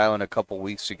Rhode Island a couple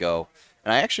weeks ago,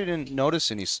 and I actually didn't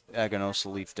notice any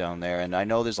Aganorsa Leaf down there. And I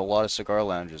know there's a lot of cigar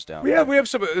lounges down there. We have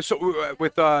some. So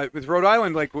with Rhode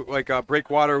Island, like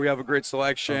Breakwater, we have a great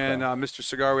selection. Okay. Mr.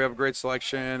 Cigar, we have a great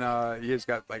selection. He has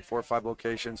got like 4 or 5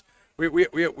 locations. We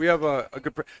have a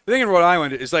good. The thing in Rhode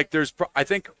Island is like I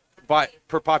think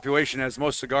per population has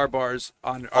most cigar bars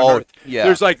on Earth. Yeah.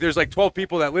 There's like 12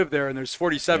 people that live there, and there's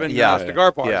 47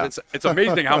 cigar bars. Yeah. It's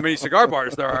amazing how many cigar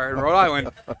bars there are in Rhode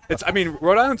Island.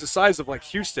 Rhode Island's the size of like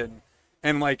Houston.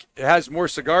 And like it has more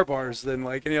cigar bars than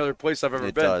like any other place I've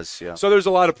ever been. It does, yeah. So there's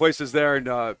a lot of places there, and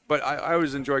but I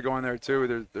always enjoy going there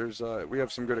too. We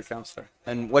have some good accounts there.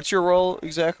 And what's your role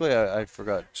exactly? I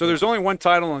forgot. So there's only one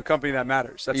title in the company that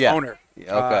matters. That's owner.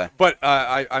 Okay. But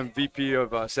I'm VP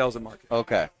of sales and marketing.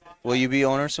 Okay. Will you be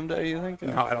owner someday, you think?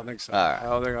 No, I don't think so. All right. I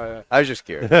don't think I was just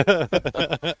curious.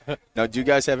 Now, do you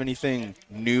guys have anything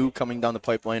new coming down the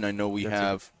pipeline? I know we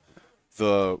have.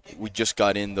 We just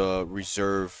got in the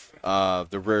reserve,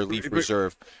 the Rare Leaf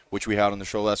Reserve, which we had on the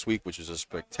show last week, which is a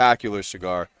spectacular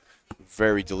cigar,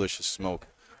 very delicious smoke.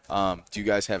 Do you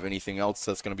guys have anything else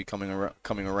that's going to be coming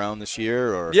around this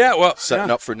year, or setting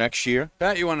up for next year?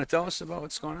 Pat, you want to tell us about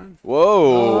what's going on?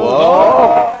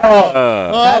 Whoa!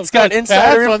 That's got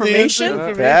insider information.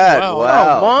 Pat,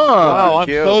 wow! I'm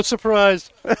so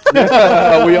surprised.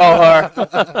 We all are.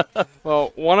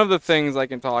 Well, one of the things I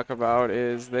can talk about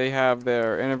is they have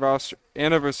their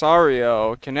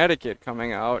Anniversario Connecticut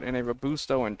coming out in a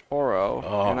Robusto and Toro,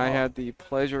 and I had the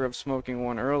pleasure of smoking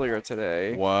one earlier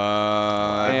today.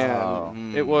 Wow!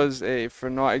 And it was a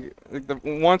phenomenal.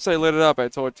 Once I lit it up, I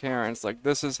told Terence, like,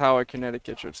 this is how a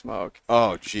Connecticut should smoke.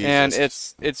 Oh,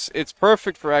 Jesus! And it's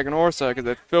perfect for Aganorsa because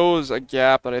it fills a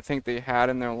gap that I think they had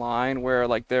in their line where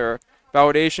like their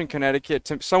Validation Connecticut,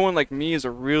 to someone like me, is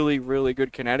a really, really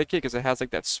good Connecticut because it has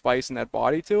like that spice and that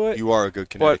body to it. You are a good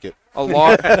Connecticut. But a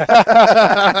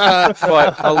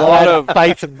lot of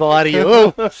spice and body.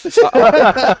 Ooh. Let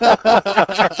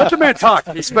the man talk.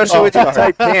 Especially with your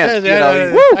tight pants.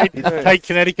 Tight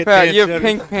Connecticut Pat, pants. you have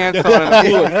pink pants on and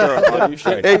a blue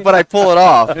shirt. Hey, but I pull it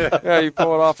off. Yeah, you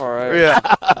pull it off all right. Yeah,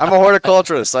 I'm a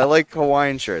horticulturist. I like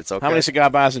Hawaiian shirts. Okay. How many cigar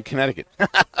bars in Connecticut?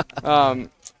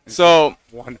 So,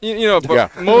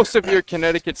 most of your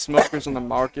Connecticut smokers on the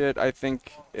market, I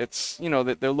think it's,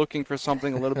 that they're looking for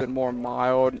something a little bit more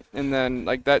mild. And then,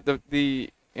 like that, the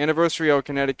Anniversario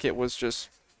Connecticut was just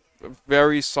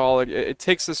very solid. It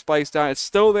takes the spice down. It's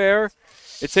still there.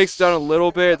 It takes it down a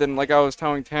little bit. Then, like I was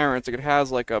telling Terrence, it has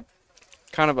like a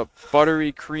kind of a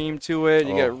buttery cream to it.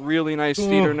 You get a really nice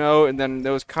cedar note. And then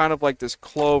there was kind of like this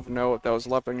clove note that was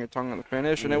left on your tongue on the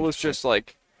finish. And it was just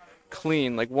like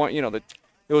clean. Like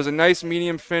it was a nice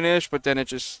medium finish, but then it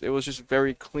was just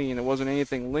very clean. It wasn't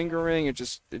anything lingering. It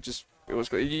It was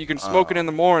good. You can smoke it in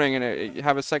the morning and you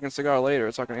have a second cigar later.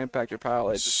 It's not going to impact your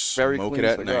palate. It's very Smoke clean it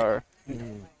at cigar.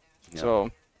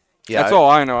 So Yeah, that's all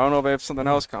I know. I don't know if they have something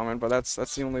else coming, but that's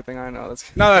the only thing I know. That's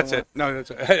it. No,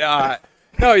 that's it.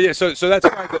 No, yeah. So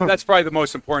that's probably the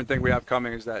most important thing we have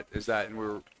coming is that, and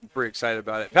we're pretty excited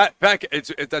about it. Pat,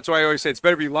 that's why I always say it's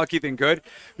better be lucky than good,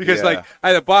 because Yeah. like I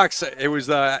had a box. It was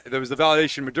there was the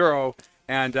validation Maduro,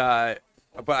 and but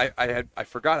I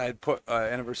forgot I had put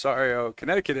Aniversario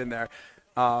Connecticut in there.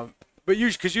 But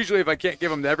usually if I can't give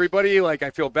them to everybody, like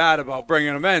I feel bad about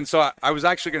bringing them in. So I was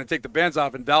actually going to take the bands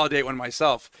off and validate one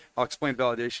myself. I'll explain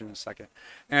validation in a second.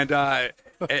 And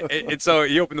and so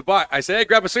he opened the box. I said, "Hey,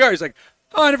 grab a cigar." He's like,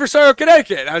 "Oh, Aniversario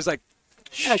Connecticut." And I was like,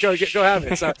 "Yeah, go have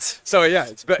it." So yeah,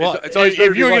 it's Well, it's always better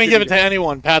if to you were be going to lucky give it than to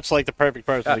anyone, Pat's like the perfect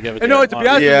person to give it to. and no, to be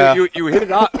honest Yeah. with you, you hit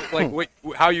it up. Like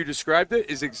how you described it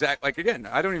is exact. Like again,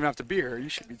 I don't even have to be here. You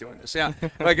should be doing this. Yeah,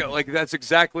 like that's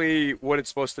exactly what it's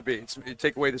supposed to be. You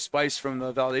take away the spice from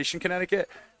the validation Connecticut,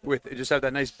 just have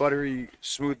that nice buttery,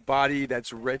 smooth body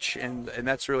that's rich, and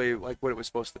that's really like what it was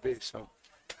supposed to be. So,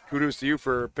 kudos to you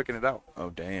for picking it out. Oh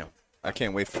damn! I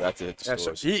can't wait for that to hit the Yeah,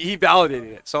 so stores. he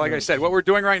validated it. So like I said, what we're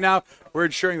doing right now, we're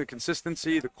ensuring the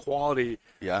consistency, the quality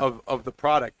Yeah. of the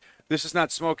product. This is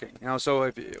not smoking, So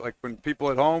if like when people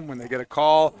at home, when they get a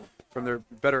call from their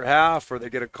better half, or they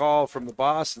get a call from the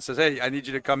boss and says, "Hey, I need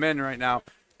you to come in right now,"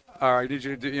 or "I need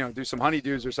you to do some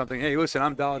honeydews or something." Hey, listen,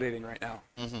 I'm validating right now.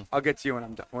 I'll get to you when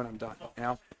I'm done.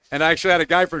 And I actually had a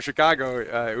guy from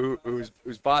Chicago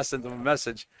whose boss sent him a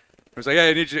message. It was like,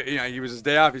 "Hey, I need you." He was his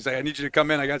day off. He's like, "I need you to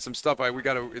come in. I got some stuff.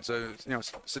 It's a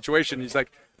situation." He's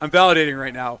like, "I'm validating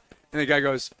right now." And the guy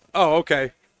goes, "Oh,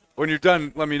 okay. When you're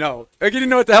done, let me know." Like he didn't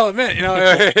know what the hell it meant.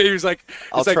 He was like,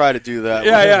 I'll try to do that.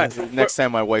 Yeah, yeah. Next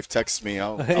time my wife texts me,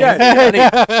 Yeah,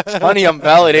 honey, I'm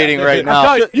validating right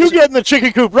now. You get in the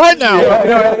chicken coop right now.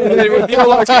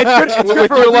 it's good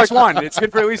for at least one. It's good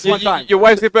for at least one time. Your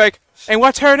wife's gonna be like, "And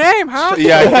what's her name, huh?"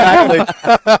 Yeah, exactly.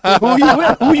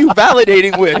 Who you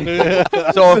validating with?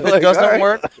 So if it Like, doesn't all right.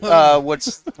 work,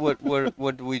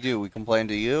 what do we do? We complain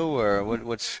to you, or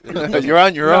what's? You're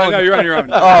on your own. No, you're on your own.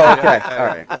 Oh, okay, all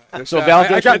right. So I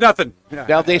validation, got nothing. Yeah.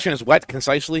 validation is what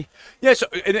concisely? Yeah, so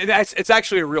and it's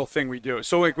actually a real thing we do.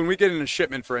 So like when we get in a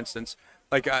shipment, for instance,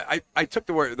 like I took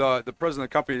the word the president of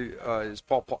the company is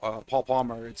Paul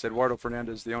Palmer. It's Eduardo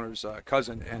Fernandez, the owner's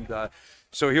cousin, and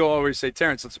so he'll always say,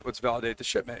 "Terrence, let's validate the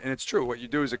shipment." And it's true. What you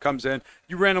do is it comes in,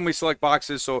 you randomly select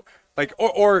boxes. So like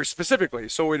or specifically,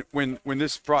 so when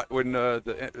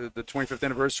the 25th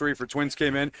anniversary for Twins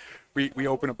came in, we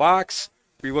open a box.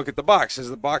 We look at the box. Is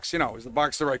the box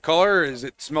the right color? Does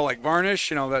it smell like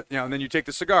varnish? And then you take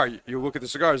the cigar. You look at the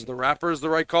cigar. Is the wrapper the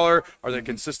right color? Are they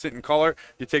consistent in color?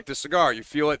 You take the cigar. You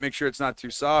feel it. Make sure it's not too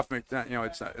soft.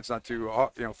 It's not too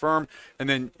firm. And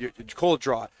then you cold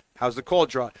draw. How's the cold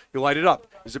draw? You light it up.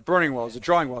 Is it burning well? Is it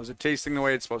drawing well? Is it tasting the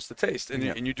way it's supposed to taste?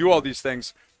 And you do all these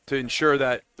things to ensure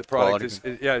that the product is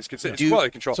consistent. It's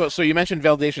quality control. So you mentioned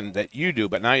validation that you do,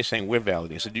 but now you're saying we're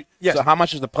validating. So Yes. so how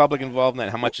much is the public involved in that?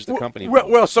 How much is the company involved?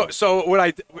 Well, so what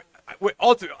I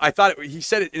thought he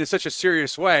said it in such a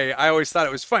serious way. I always thought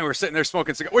it was funny. We're sitting there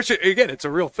smoking cigars, which again, it's a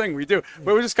real thing we do.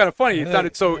 But it was just kind of funny. It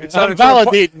sounded so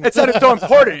validating. It sounded so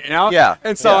important, Yeah.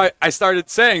 And so I started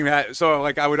saying that. So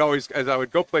like I would always, as I would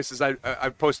go places,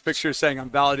 I'd post pictures saying I'm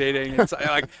validating, and so,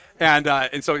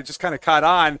 and so it just kind of caught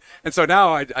on. And so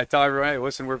now I tell everyone, "Hey,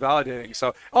 listen, we're validating."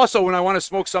 So also when I want to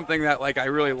smoke something that like I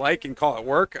really like and call it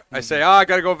work, I say, I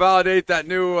got to go validate that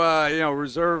new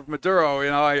Reserve Maduro.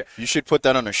 You should put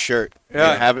that on a shirt.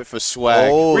 Yeah. And have it for swag.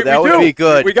 Oh, that would be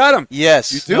good. We got him.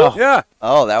 Yes. You do? Yeah.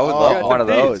 Oh, that would love yeah, one of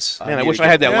indeed. those. Man, I wish I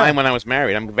had that line when I was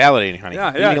married. I'm validating, honey.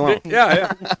 Yeah, Leave me alone.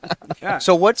 yeah.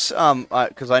 So what's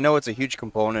because I know it's a huge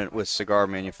component with cigar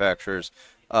manufacturers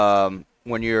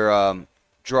when you're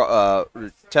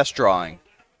test drawing.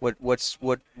 How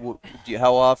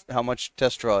much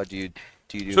test draw do you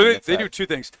do? So in they do two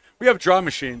things. We have draw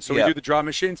machines, so Yeah. we do the draw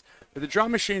machines. But the draw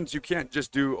machines you can't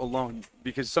just do alone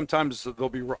because sometimes they'll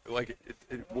be like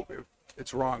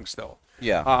it's wrong still.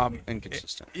 Yeah,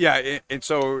 inconsistent. Yeah, and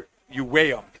so you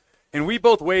weigh them, and we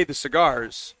both weigh the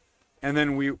cigars, and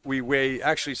then we weigh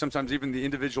actually sometimes even the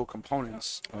individual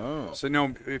components. Oh. So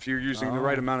know if you're using the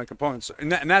right amount of components,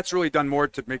 and that's really done more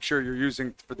to make sure you're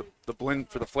using for the blend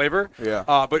for the flavor. Yeah.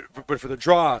 But for the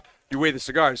draw, you weigh the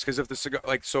cigars because if the cigar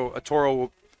a Toro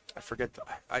will. I forget.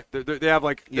 They have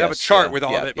have a chart with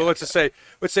all of it. But let's say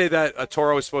that a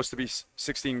Toro is supposed to be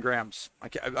 16 grams.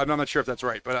 I'm not sure if that's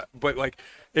right, but like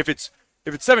if it's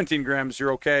 17 grams,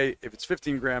 you're okay. If it's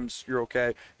 15 grams, you're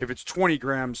okay. If it's 20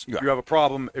 grams, you have a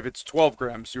problem. If it's 12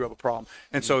 grams, you have a problem.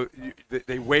 And so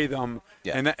they weigh them,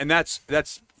 and that's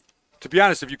to be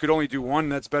honest, if you could only do one,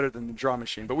 that's better than the draw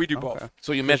machine. But we do both.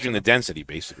 So you're measuring the density,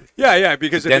 basically. Yeah,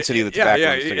 because The density of the tobacco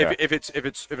in the cigar.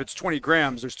 If it's 20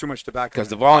 grams, there's too much tobacco. Because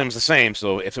the volume's the same,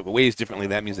 so if it weighs differently,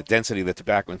 that means the density of the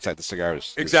tobacco inside the cigar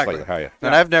is Exactly. slightly higher.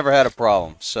 And I've never had a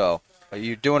problem. So are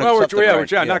you doing Well, something yeah,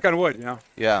 right? knock on wood, you know.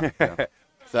 Yeah. Yeah.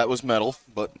 That was metal,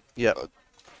 but Yeah.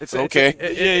 It's okay.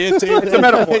 It's a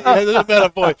metaphor. It's a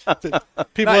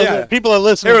metaphor. People are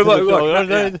listening. Here, to the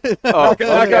look,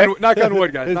 show. knock on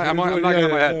wood, guys. I'm knocking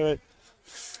on my head.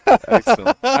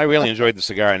 Excellent. I really enjoyed the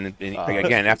cigar, and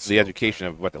again, after the education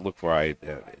of what to look for,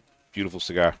 beautiful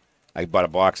cigar. I bought a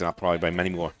box, and I'll probably buy many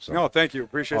more. So. No, thank you.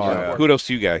 Appreciate your support. Kudos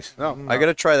to you guys. No, I got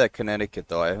to try that Connecticut,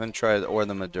 though. I haven't tried or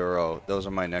the Maduro. Those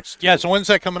are my next. Yeah. So when's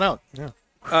that coming out? Yeah.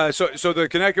 So the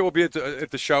Connecticut will be at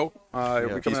the show.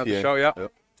 It'll be coming out at the PCA. show, yeah.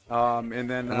 Yep. And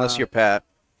then Unless you're Pat.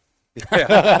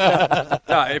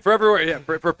 for everywhere, yeah.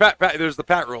 For Pat, there's the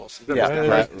Pat rules.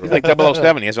 Yeah. He's like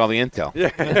 007. He has all the intel.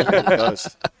 Yeah. it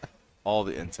does. All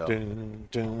the intel. Dun,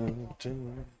 dun,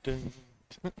 dun, dun.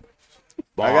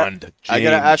 Bond. I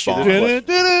gotta ask you this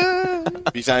Dun, question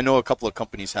because I know a couple of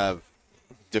companies have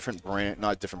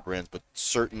not different brands, but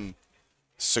certain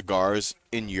cigars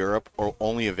in Europe are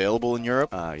only available in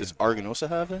Europe. Does Aganorsa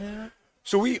have any?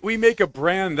 So we make a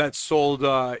brand that's sold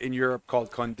in Europe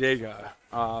called Condega,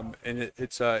 and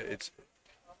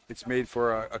it's made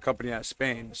for a company out of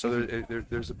Spain. So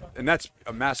and that's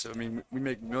a massive. I mean, we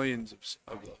make millions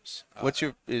of those.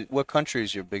 What country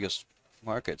is your biggest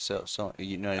market? So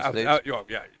United States.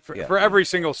 For every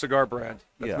single cigar brand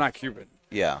that's Yeah. not Cuban.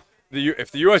 Yeah.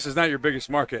 If the U.S. is not your biggest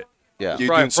market, Yeah. it's You're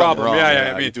probably doing a something problem. wrong. Yeah.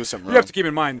 Yeah, I mean, you do something you have wrong. to keep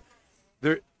in mind,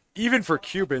 even for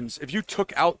Cubans, if you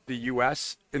took out the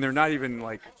U.S. and they're not even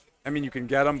like, I mean, you can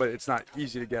get them, but it's not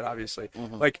easy to get, obviously.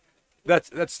 Like,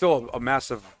 that's still a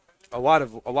massive. A lot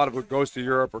of what goes to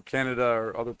Europe or Canada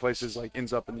or other places like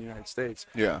ends up in the United States.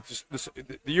 Yeah. Just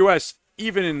the U.S.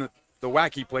 even in the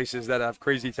wacky places that have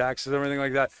crazy taxes and everything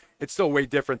like that, it's still way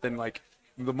different than like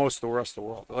most of the rest of the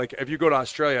world. Like if you go to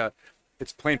Australia,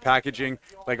 it's plain packaging.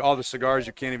 Like all the cigars,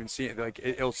 you can't even see it. Like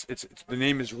it's the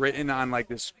name is written on like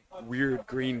this weird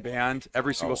green band.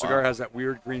 Every single cigar has that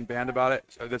weird green band about it.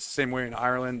 So that's the same way in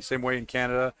Ireland, same way in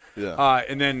Canada. Yeah.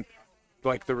 And then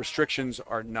like the restrictions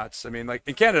are nuts. I mean, like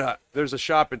in Canada, there's a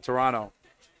shop in Toronto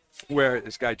where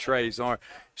this guy Trey,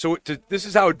 this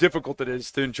is how difficult it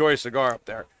is to enjoy a cigar up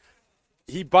there.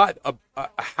 He bought a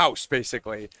house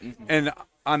basically, and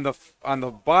on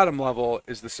the bottom level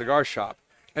is the cigar shop,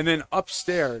 and then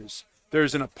upstairs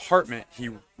there's an apartment he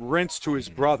rents to his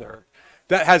brother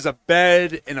that has a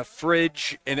bed and a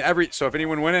fridge and so if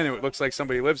anyone went in, it looks like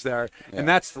somebody lives there, and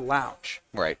that's the lounge.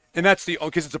 Right. And that's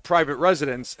because it's a private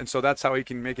residence, and so that's how he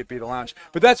can make it be the lounge.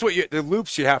 But that's what the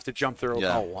loops you have to jump through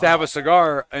Yeah. to have a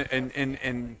cigar, and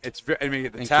it's very. I mean,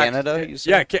 the In tax, Canada, you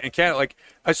said? yeah, in Canada, like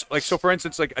so. For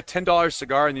instance, like a $10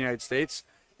 cigar in the United States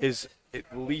is at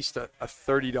least a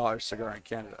 $30 cigar in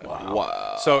Canada.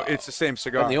 Wow. So it's the same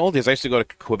cigar. In the old days, I used to go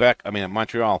to Quebec. I mean,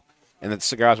 Montreal, and the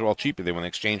cigars were all cheaper there when the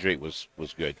exchange rate was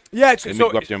good. Yeah, And we'd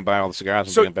go up there and buy all the cigars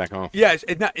and bring them back home. Yeah,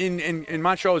 in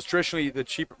Montreal is traditionally the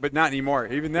cheaper, but not anymore.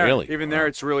 Even there, Really? there,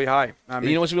 it's really high. I And mean,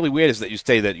 you know what's really weird is that you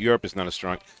say that Europe is not as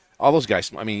strong. All those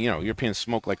guys, I mean, Europeans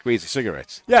smoke like crazy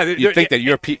cigarettes. Yeah, you'd think that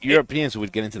Europeans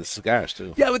would get into the cigars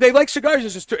too. yeah, but they like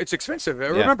cigars. It's expensive.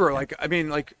 Remember,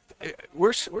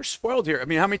 we're spoiled here. I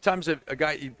mean, how many times a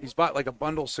guy he's bought like a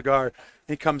bundle cigar, and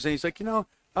he comes in, he's like,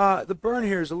 the burn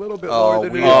here is a little bit lower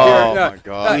than it is here. my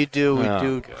God. We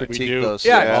do critique do. those.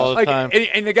 Yeah, all the like, time.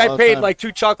 and the guy All the paid time. like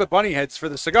 2 chocolate bunny heads for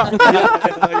the cigar.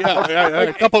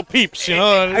 A couple peeps,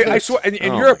 I swear, in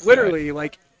Oh, Europe, my God. literally,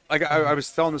 like I was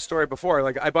telling the story before.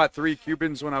 Like I bought 3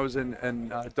 Cubans when I was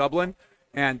in Dublin,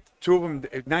 and 2 of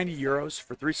them, 90 euros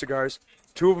for 3 cigars.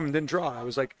 2 of them didn't draw. I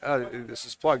was like, this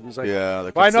is plugged. He's like, Yeah,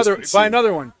 the buy another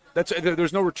consistency. one.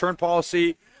 There's no return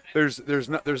policy. There's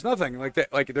nothing like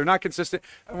that. Like they're not consistent.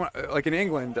 Like in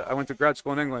England, I went to grad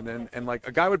school in England, and like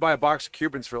a guy would buy a box of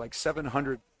Cubans for like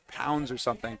 700 pounds or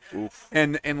something. Oof.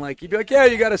 And like he'd be like, yeah,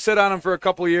 you got to sit on them for a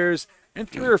couple of years, and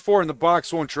 3 or 4 in the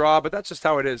box won't draw, but that's just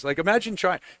how it is. Like imagine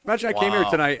I came here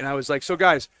tonight and I was like, so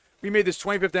guys, we made this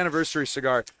 25th anniversary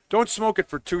cigar. Don't smoke it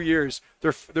for 2 years.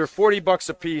 They're $40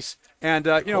 a piece, and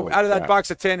out of that box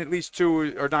of 10, at least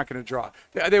 2 are not going to draw.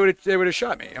 They would have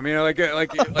shot me. I mean,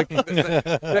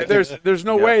 there's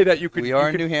no way that you could. We are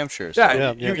in New Hampshire. So.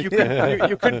 Yeah,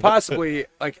 you couldn't possibly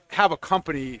like have a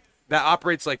company that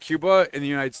operates like Cuba in the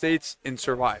United States and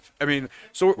survive. I mean,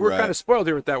 so we're Right. kind of spoiled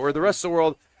here with that. Where the rest of the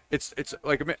world, it's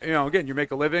like again, you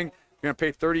make a living. You're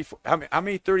gonna pay how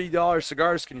many $30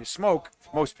 cigars can you smoke?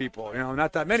 Most people,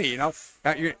 not that many.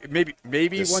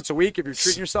 Maybe once a week if you're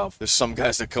treating yourself. There's some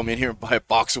guys that come in here and buy a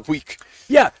box a week.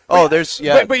 Yeah. Oh, there's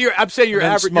But I'm saying your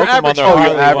average. smoke Your 'em on average. their Oh,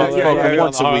 holiday your average while they're smoker on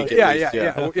once the a week.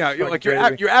 holiday. Yeah.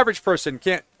 Like your average person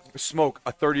can't smoke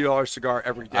a $30 cigar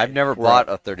every day. I've never bought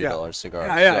a $30 cigar.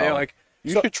 Yeah. so- Like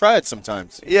You should try it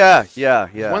sometimes. Yeah.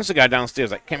 One cigar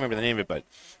downstairs, I can't remember the name of it, but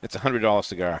it's a $100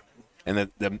 cigar, and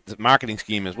the marketing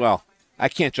scheme as well. I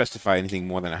can't justify anything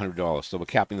more than $100, so we're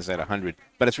capping this at $100,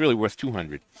 but it's really worth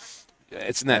 $200.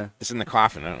 It's in that. It's in the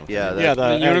coffin. I don't know. Yeah. Yeah,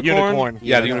 the unicorn.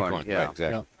 Yeah, the Unicorn, unicorn. yeah. Right,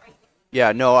 exactly.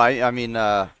 Yeah. No, I mean.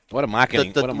 What a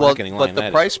marketing! The, what a well, marketing line but the that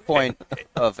is. price point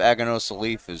of Aganorsa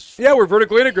Leaf is Yeah, we're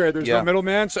vertically integrated. There's Yeah. no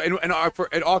middleman. So,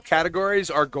 in all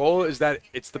categories, our goal is that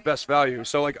it's the best value.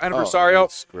 So, like that's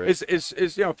Aniversario great. is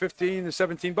 $15 to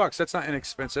 $17. That's not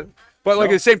inexpensive. But like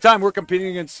at the same time, we're competing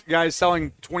against guys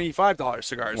selling $25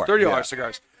 cigars, $30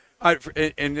 cigars.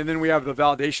 And then we have the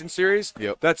validation series.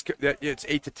 Yep. It's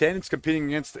 8 to 10. It's competing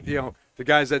against the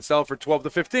guys that sell for 12 to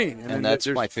 15. and then that's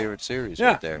there's- my favorite series Yeah.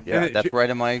 right there. And Yeah, it- that's right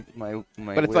in my But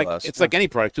it's wheelhouse. like any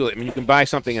product too. I mean, you can buy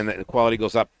something and the quality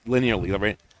goes up linearly,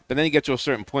 right? But then you get to a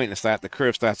certain point and the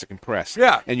curve starts to compress.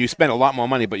 Yeah. And you spend a lot more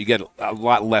money, but you get a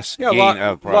lot less Yeah, gain lot of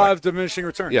of product. diminishing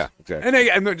returns. Yeah, exactly.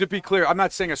 And to be clear, I'm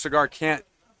not saying a cigar can't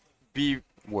be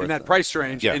Worth in that it. price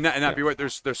range Yeah, and not be yeah. worth.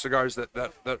 There's cigars that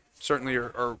certainly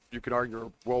are you could argue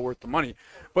are well worth the money.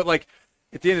 But like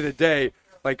at the end of the day,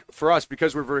 like for us,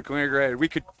 because we're vertically integrated, we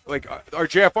could like our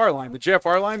JFR line. The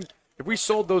JFR line, if we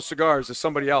sold those cigars to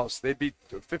somebody else, they'd be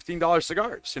 $15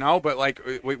 cigars, But like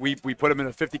we put them in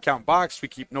a 50 count box. We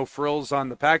keep no frills on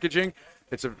the packaging.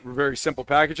 It's a very simple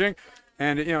packaging,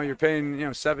 and you're paying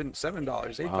 $7,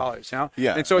 $8,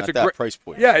 Yeah, And so it's at a that great price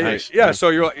point. Yeah, Nice. yeah. So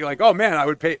you're like, oh man, I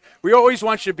would pay. We always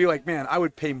want you to be like, man, I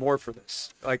would pay more for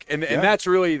this. Like, and that's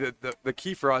really the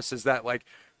key for us is that like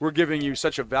we're giving you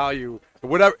such a value,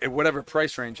 whatever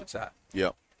price range it's at.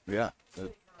 Yep. Yeah.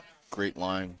 Great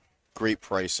line, great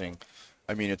pricing.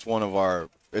 I mean, it's one of our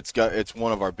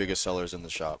biggest sellers in the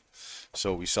shop.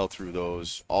 So we sell through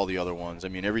those, all the other ones. I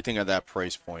mean, everything at that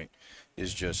price point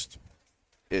is just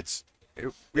We it's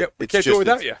can't do just- it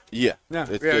without it's- you. Yeah. Yeah,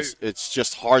 It's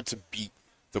just hard to beat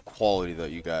the quality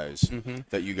that you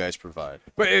guys provide.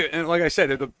 But and like I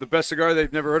said, the best cigar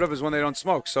they've never heard of is when they don't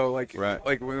smoke. So like, Right.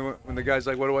 like when the guy's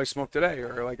like, "What do I smoke today?"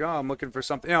 or like, "Oh, I'm looking for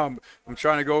something. I'm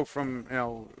trying to go from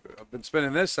I've been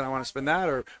spending this and I want to spend that,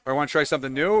 or I want to try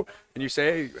something new." And you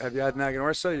say, "Hey, have you had an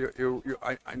Aganorsa?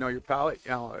 I know your palate.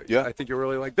 Yeah. I think you'll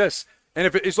really like this."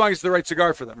 And as long as it's the right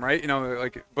cigar for them, right?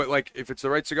 But like if it's the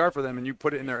right cigar for them and you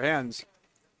put it in their hands,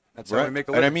 that's how we make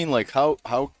a living. And I mean, like,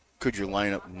 how could your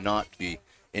lineup not be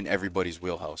in everybody's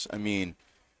wheelhouse? I mean,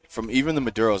 from even the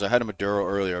Maduros, I had a Maduro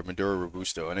earlier, a Maduro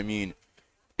Robusto, and I mean,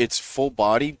 it's full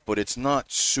body, but it's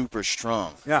not super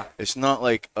strong. Yeah. It's not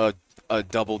like a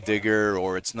double digger,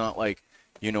 or it's not like,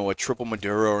 a triple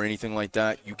Maduro or anything like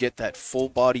that. You get that full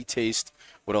body taste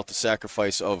without the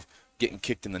sacrifice of getting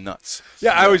kicked in the nuts.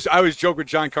 Yeah, I was joking with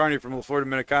John Carney from La Florida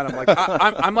Dominicana. I'm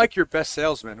like, I'm like your best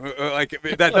salesman. Like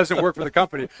that doesn't work for the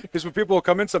company because when people will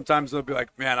come in, sometimes they'll be like,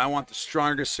 "Man, I want the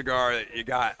strongest cigar that you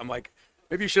got." I'm like,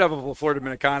 maybe you should have a La Florida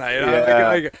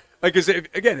Dominicana. Like,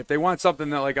 if they want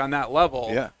something that like on that level,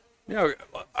 Yeah.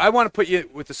 I want to put you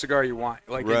with the cigar you want.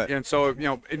 Like, Right. and so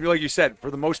and like you said,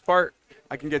 for the most part,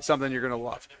 I can get something you're gonna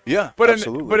love. Yeah, But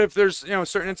absolutely. but if there's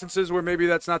certain instances where maybe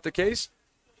that's not the case,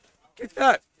 get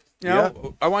that.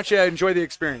 I want you to enjoy the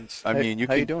experience. I mean,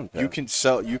 how you doing, Pat?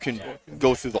 you can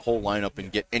go through the whole lineup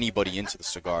and get anybody into the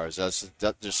cigars. That's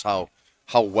just how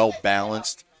well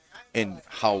balanced and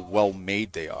how well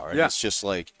made they are. And Yeah. it's just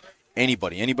like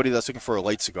anybody that's looking for a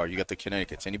light cigar, you got the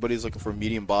Connecticut's. Anybody that's looking for a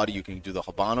medium body, you can do the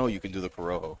Habano, you can do the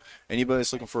Corojo. Anybody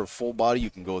that's looking for a full body, you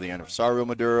can go the Aniversario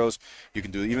Maduros, you can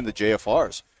do even the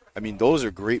JFRs. I mean, those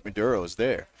are great Maduros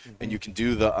there, and you can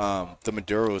do the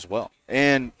Maduro as well.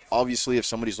 And obviously, if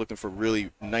somebody's looking for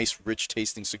really nice, rich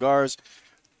tasting cigars,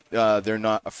 they're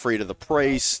not afraid of the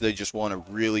price. They just want a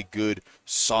really good,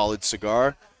 solid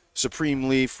cigar. Supreme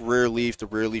Leaf, Rare Leaf, the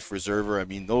Rare Leaf Reserver. I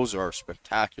mean, those are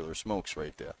spectacular smokes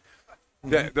right there.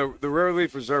 The Rare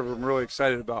Leaf Reserve I'm really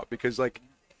excited about because, like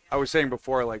I was saying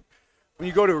before, like when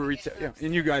you go to a retail,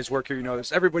 and you guys work here, you know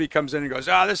this. Everybody comes in and goes,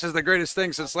 this is the greatest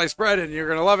thing since sliced bread, and you're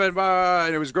gonna love it.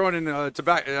 And it was grown in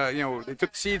tobacco. They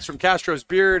took seeds from Castro's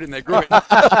beard and they grew it.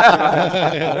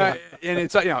 And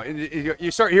it's and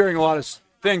you start hearing a lot of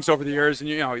things over the years, and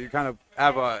you kind of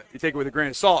you take it with a grain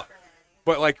of salt.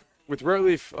 But like with Rare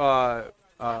Leaf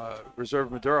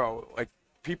Reserve Maduro, like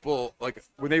people like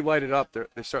when they light it up,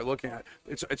 they start looking at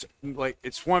it. It's like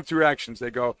it's one of two reactions.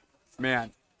 They go,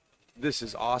 man, this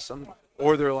is awesome,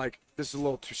 or they're like, this is a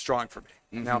little too strong for me.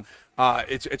 Now,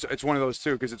 it's one of those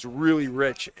two because it's really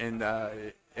rich and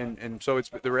so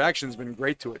the reaction's been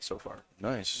great to it so far.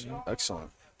 Nice,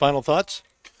 excellent. Final thoughts?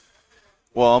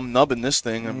 Well, I'm nubbing this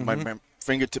thing, and my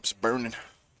fingertips burning.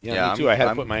 Yeah, me too. I had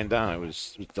to put mine down. It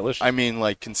was delicious. I mean,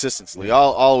 like consistency,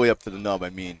 all the way up to the nub. I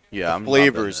mean, Yeah, the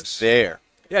flavor's there.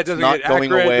 Yeah, it doesn't not get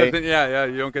going acrid. away.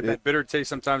 You don't get that bitter taste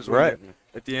sometimes Right.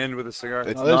 at the end with a cigar.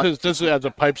 It's No, not- this is as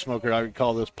a pipe smoker, I would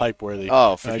call this pipe worthy.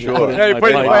 Oh, for I just sure. put it in Yeah, you my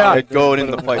put it in pipe. the pipe. It'd go in Put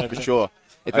the it in my pipe for sure.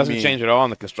 it I doesn't mean, change at all in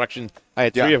the construction. I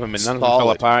had Yeah, 3 of them, and none of them fell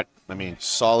solid. apart. I mean,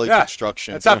 Solid Yeah,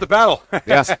 construction. That's half the battle.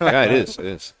 yeah, it is. It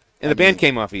is. And the band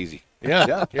came off easy.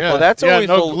 Yeah. Well, that's yeah, always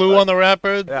no the- glue on the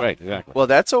wrapper. Right, exactly. Well,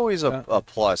 that's always a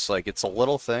plus. Like, it's a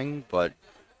little thing, but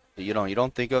you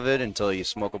don't think of it until you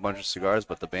smoke a bunch of cigars.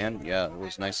 But the band, it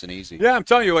was nice and easy. Yeah, I'm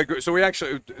telling you, like, so we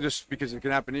actually, just because it can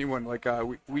happen to anyone, like,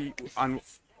 we on,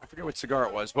 I forget what cigar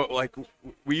it was, but like,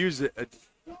 we used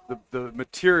the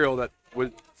material that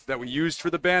we used for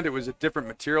the band. It was a different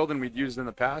material than we'd used in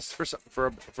the past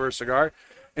for a cigar,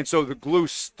 and so the glue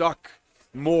stuck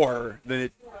more than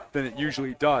it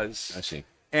usually does. I see.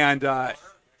 And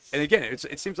again,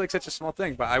 it seems like such a small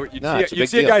thing, but No, it's a you'd big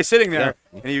see a deal. guy sitting there,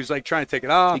 and he was like trying to take it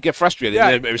off. You get frustrated. Yeah.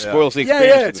 It spoils the Yeah,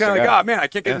 experience. yeah. of It's the kind of like, cigar. oh man, I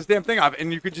can't get this damn thing off,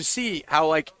 and you could just see how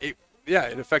like it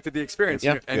affected the experience.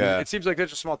 Yeah. And Yeah. it seems like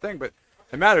such a small thing, but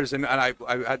it matters. And I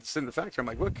had to sit in the factory. I'm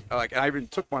like, look, like, and I even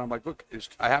took one. I'm like, look,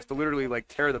 I have to literally like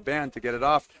tear the band to get it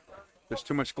off. There's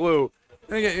too much glue.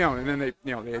 And again, and then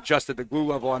they adjusted the glue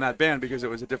level on that band because it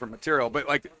was a different material. But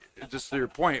like, just to your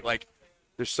point, like,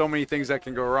 there's so many things that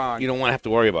can go wrong. You don't want to have to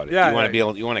worry about it. Yeah, you want yeah. to be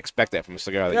able. You want to expect that from a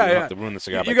cigar. That you don't have to ruin the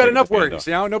cigar. by You got taking enough the band worries,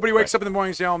 off. Nobody wakes up in the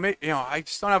morning and say, I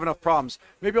just don't have enough problems.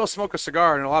 Maybe I'll smoke a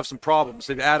cigar and it'll have some problems.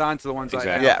 They add on to the ones I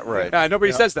Exactly. have. Yeah, right. Yeah,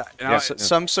 nobody says that. Yeah.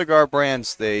 Some cigar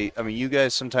brands, you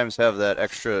guys sometimes have that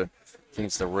extra. I think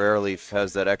it's the Rare Leaf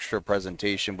has that extra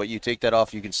presentation, but you take that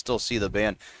off, you can still see the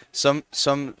band. Some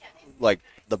like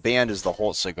the band is the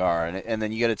whole cigar, and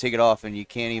then you got to take it off, and you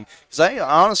can't even. Because I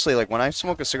honestly, like, when I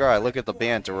smoke a cigar, I look at the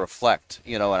band to reflect,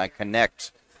 and I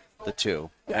connect the two.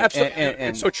 Yeah, absolutely. And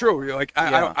It's so true. You're like,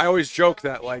 I always joke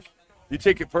that, like, you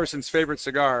take a person's favorite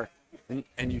cigar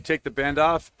and you take the band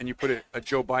off and you put a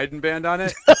Joe Biden band on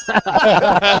it.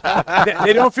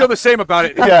 they don't feel the same about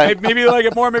it. Yeah. Maybe they like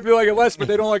it more, maybe they like it less, but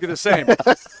they don't like it the same.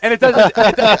 And it doesn't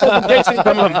taste any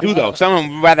Some of them do though. Some of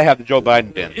them would rather have the Joe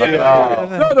Biden band. But,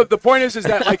 No, the point is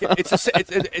that like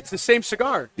it's the same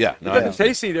cigar. Yeah, It no, doesn't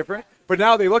taste any different. But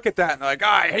now they look at that and they're like,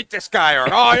 I hate this guy, or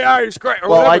oh yeah, he's great, or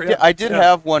well, whatever. I did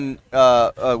have one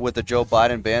with the Joe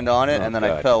Biden band on it, and then I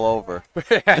God. fell over.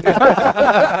 it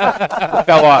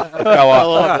fell off. It fell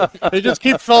off. They just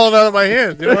keep falling out of my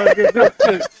hands.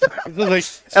 It's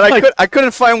just And I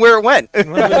couldn't find where it went. I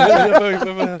think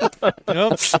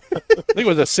it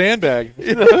was a sandbag.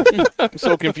 I'm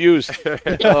so confused.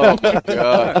 Oh my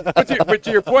god. But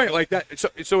to your point, like that.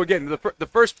 So again, the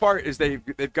first part is they've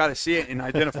got to see it and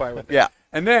identify with it. Yeah.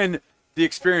 And then the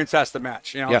experience has to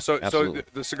match. Yeah, So absolutely.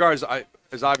 the cigar is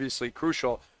obviously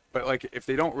crucial. But like if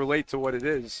they don't relate to what it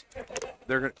is,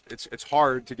 it's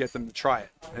hard to get them to try it,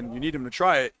 and you need them to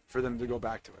try it for them to go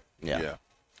back to it. Yeah.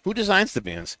 Who designs the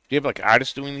bands? Do you have like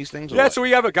artists doing these things? or Yeah, what? so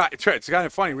we have a guy. It's kind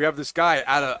of funny. We have this guy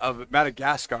out of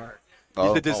Madagascar.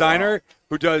 He's the designer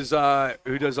who does all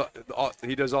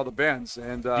the bands.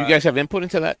 And Do you guys have input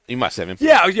into that? You must have input.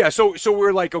 yeah. So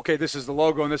we're like, okay, this is the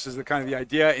logo and this is the kind of the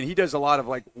idea. And he does a lot of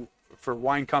like for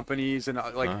wine companies and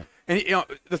and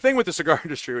the thing with the cigar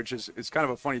industry, which is kind of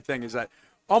a funny thing, is that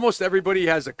almost everybody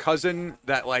has a cousin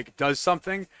that like does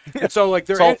something, and so like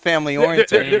they're It's all family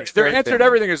oriented. Their answer to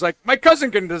everything is like, my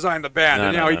cousin can design the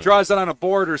band, and he draws it on a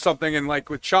board or something, and like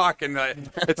with chalk, and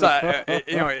it's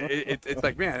it's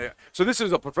like, man. So this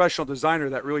is a professional designer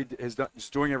that really is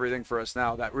doing everything for us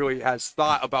now. That really has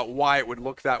thought about why it would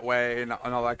look that way and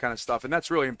all that kind of stuff, and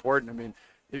that's really important. I mean,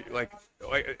 like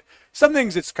some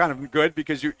things it's kind of good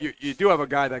because you do have a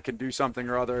guy that can do something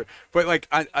or other, but like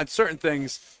on certain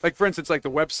things, like for instance, like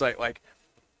the website, like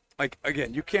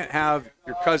again, you can't have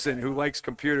your cousin who likes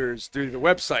computers do the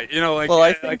website, Well,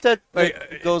 I think that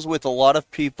goes with a lot of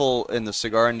people in the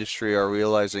cigar industry are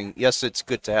realizing, yes, it's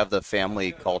good to have the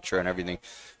family culture and everything,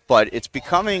 but it's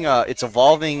becoming, it's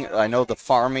evolving. I know the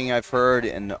farming I've heard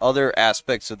and other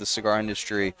aspects of the cigar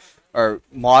industry are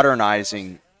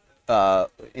modernizing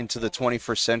into the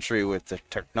 21st century with the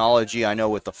technology. I know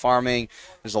with the farming,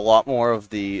 there's a lot more of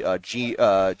the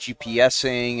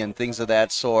GPSing and things of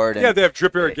that sort. And they have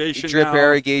drip irrigation. Drip now.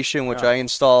 irrigation, which I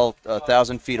install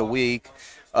 1,000 feet a week.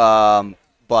 But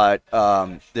but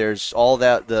there's all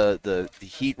that the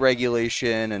heat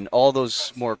regulation and all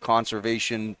those more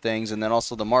conservation things, and then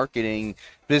also the marketing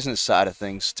business side of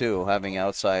things too, having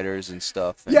outsiders and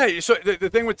stuff. And Yeah, so the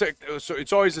thing with so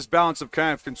it's always this balance of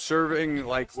kind of conserving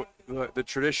like the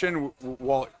tradition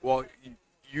while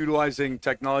utilizing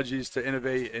technologies to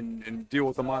innovate and deal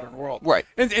with the modern world. Right.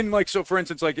 And like, so for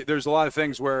instance, like there's a lot of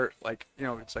things where like,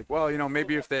 it's like, well,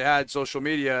 maybe if they had social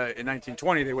media in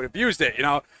 1920, they would have used it,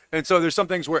 And so there's some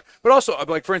things where, but also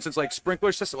like, for instance, like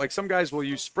sprinkler system, like some guys will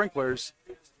use sprinklers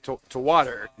to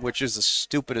water. which is the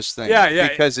stupidest thing. Yeah.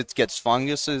 Because it gets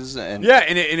funguses and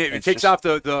And it it's takes just- off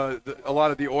the a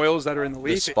lot of the oils that are in the the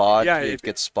leaf. spot. Yeah, It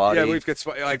gets spotty. Yeah, leaf gets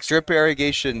like, Drip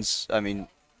irrigation's, I mean,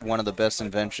 one of the best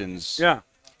inventions. yeah.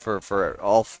 For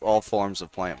all forms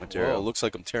of plant Well, it material. looks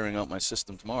like I'm tearing out my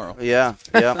system tomorrow. Yeah.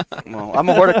 Well, I'm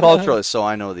a horticulturalist, so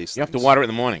I know these You have to things. water it in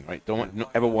the morning, right? Don't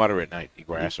ever water at night. The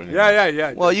grass or anything.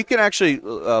 Yeah. Well, you can actually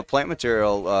plant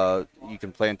material. You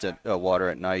can plant it water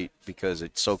at night because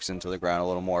it soaks into the ground a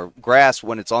little more. Grass,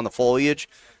 when it's on the foliage,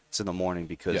 it's in the morning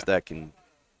because Yeah. that can,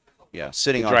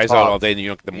 sitting It on dries top. out all day and you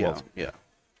don't get the Yeah, mold. yeah.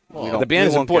 The band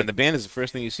is important. The band is the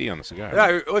first thing you see on the cigar.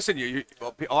 Yeah, listen, a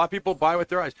lot of people buy with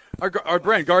their eyes. Our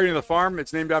brand, Guardian of the Farm,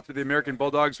 it's named after the American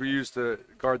bulldogs we use to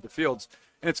guard the fields,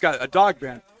 and it's got a dog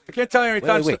band. I can't tell you how many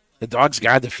times. Wait. The dogs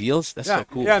guard the fields? That's Yeah, so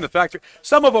cool. yeah, in the factory.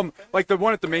 Some of them, like the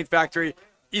one at the main factory,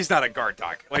 he's not a guard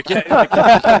dog. Like, he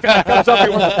comes up, he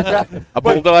wants to- A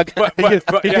bulldog? but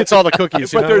He gets all the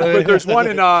cookies. But there's one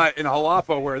in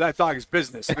Jalapa where that dog is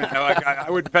business. Man. Like, I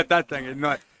wouldn't pet that thing.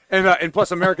 And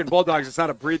plus, American bulldogs, it's not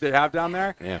a breed they have down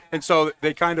there. Yeah. And so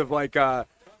they kind of like,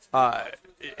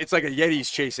 it's like a Yeti's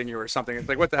chasing you or something. It's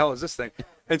like, what the hell is this thing?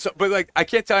 And so, but like, I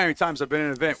can't tell you how many times I've been in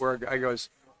an event where a guy goes,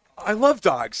 I love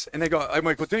dogs. And they go, I'm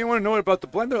like, well, do you want to know about the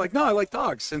blend? They're like, no, I like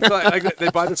dogs. And so they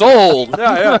buy this. It's old.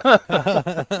 Yeah.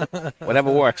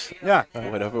 Whatever works. Yeah.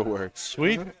 Whatever works.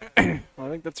 Sweet. I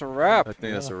think that's a wrap. I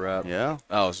think that's a wrap. Yeah.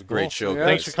 Oh, it was a great show. Yeah.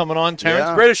 Thanks for coming on, Terrence.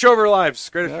 Yeah. Greatest show of our lives.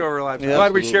 Greatest show of our lives. Yeah,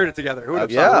 Glad we absolutely. shared it together. Who would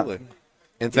have Yeah. thought? Absolutely.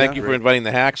 And thank you for inviting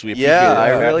the hacks. We appreciate Yeah, it. I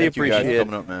really Thank you guys for appreciate it.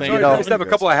 coming up, man. Thank It's you. nice to have a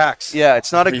couple of hacks. Yeah,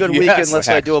 it's not a good week Yes, unless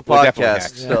I hacks. do a We're definitely podcast.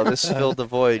 hacks. So this filled the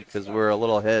void because we're a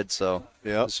little ahead. So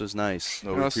Yep. this was nice. No,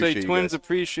 And we I'll say appreciate you Twins guys.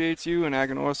 appreciates you and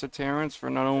Aganorsa Terrence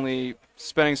for not only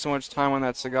spending so much time on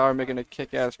that cigar, making a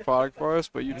kick-ass product for us,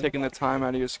 but you taking the time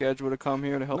out of your schedule to come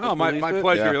here to help No, us my release it.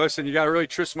 pleasure. Yeah. Listen, you got to really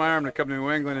twist my arm to come to New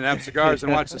England and have cigars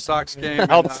and watch the Sox game. and,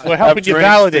 We're helping you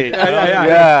validate.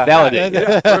 Yeah. Validate.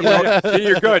 Yeah,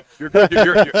 you're good. You're good.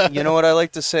 You're You know what I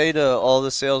like to say to all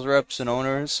the sales reps and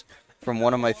owners from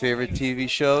one of my favorite TV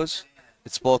shows?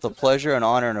 It's both a pleasure, an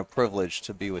honor, and a privilege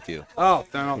to be with you. Oh,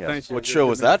 no, thank you. What show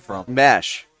was that from?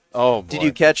 MASH. Oh, boy. Did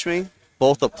you catch me?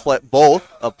 Both a pleasure,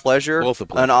 Both a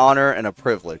pleasure. an honor, and a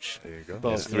privilege. There you go.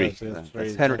 Both, three. yes, yes,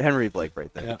 That's very Henry Blake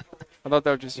right there. Yeah. I thought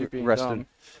that was just you being Rested. dumb.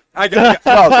 I got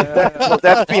Well,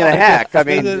 that's being a hack. I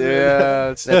mean,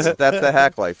 that's the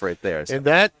hack life right there. And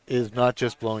that is not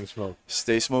just blowing smoke.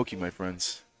 Stay smoky, my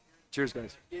friends. Cheers,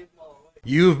 guys.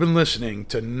 You've been listening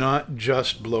to Not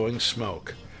Just Blowing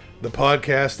Smoke, the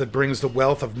podcast that brings the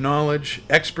wealth of knowledge,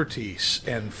 expertise,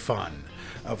 and fun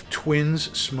of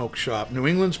Twins Smoke Shop, New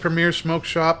England's premier smoke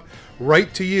shop,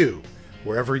 right to you,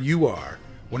 wherever you are,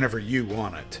 whenever you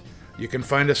want it. You can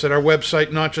find us at our website,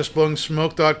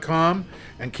 notjustblowingsmoke.com,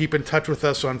 and keep in touch with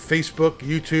us on Facebook,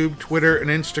 YouTube, Twitter, and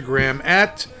Instagram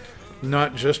at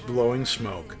Not Just Blowing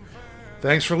Smoke.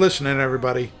 Thanks for listening,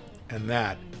 everybody, and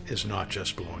that is Not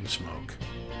Just Blowing Smoke.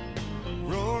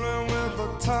 Rolling with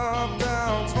the top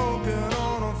down, smoke.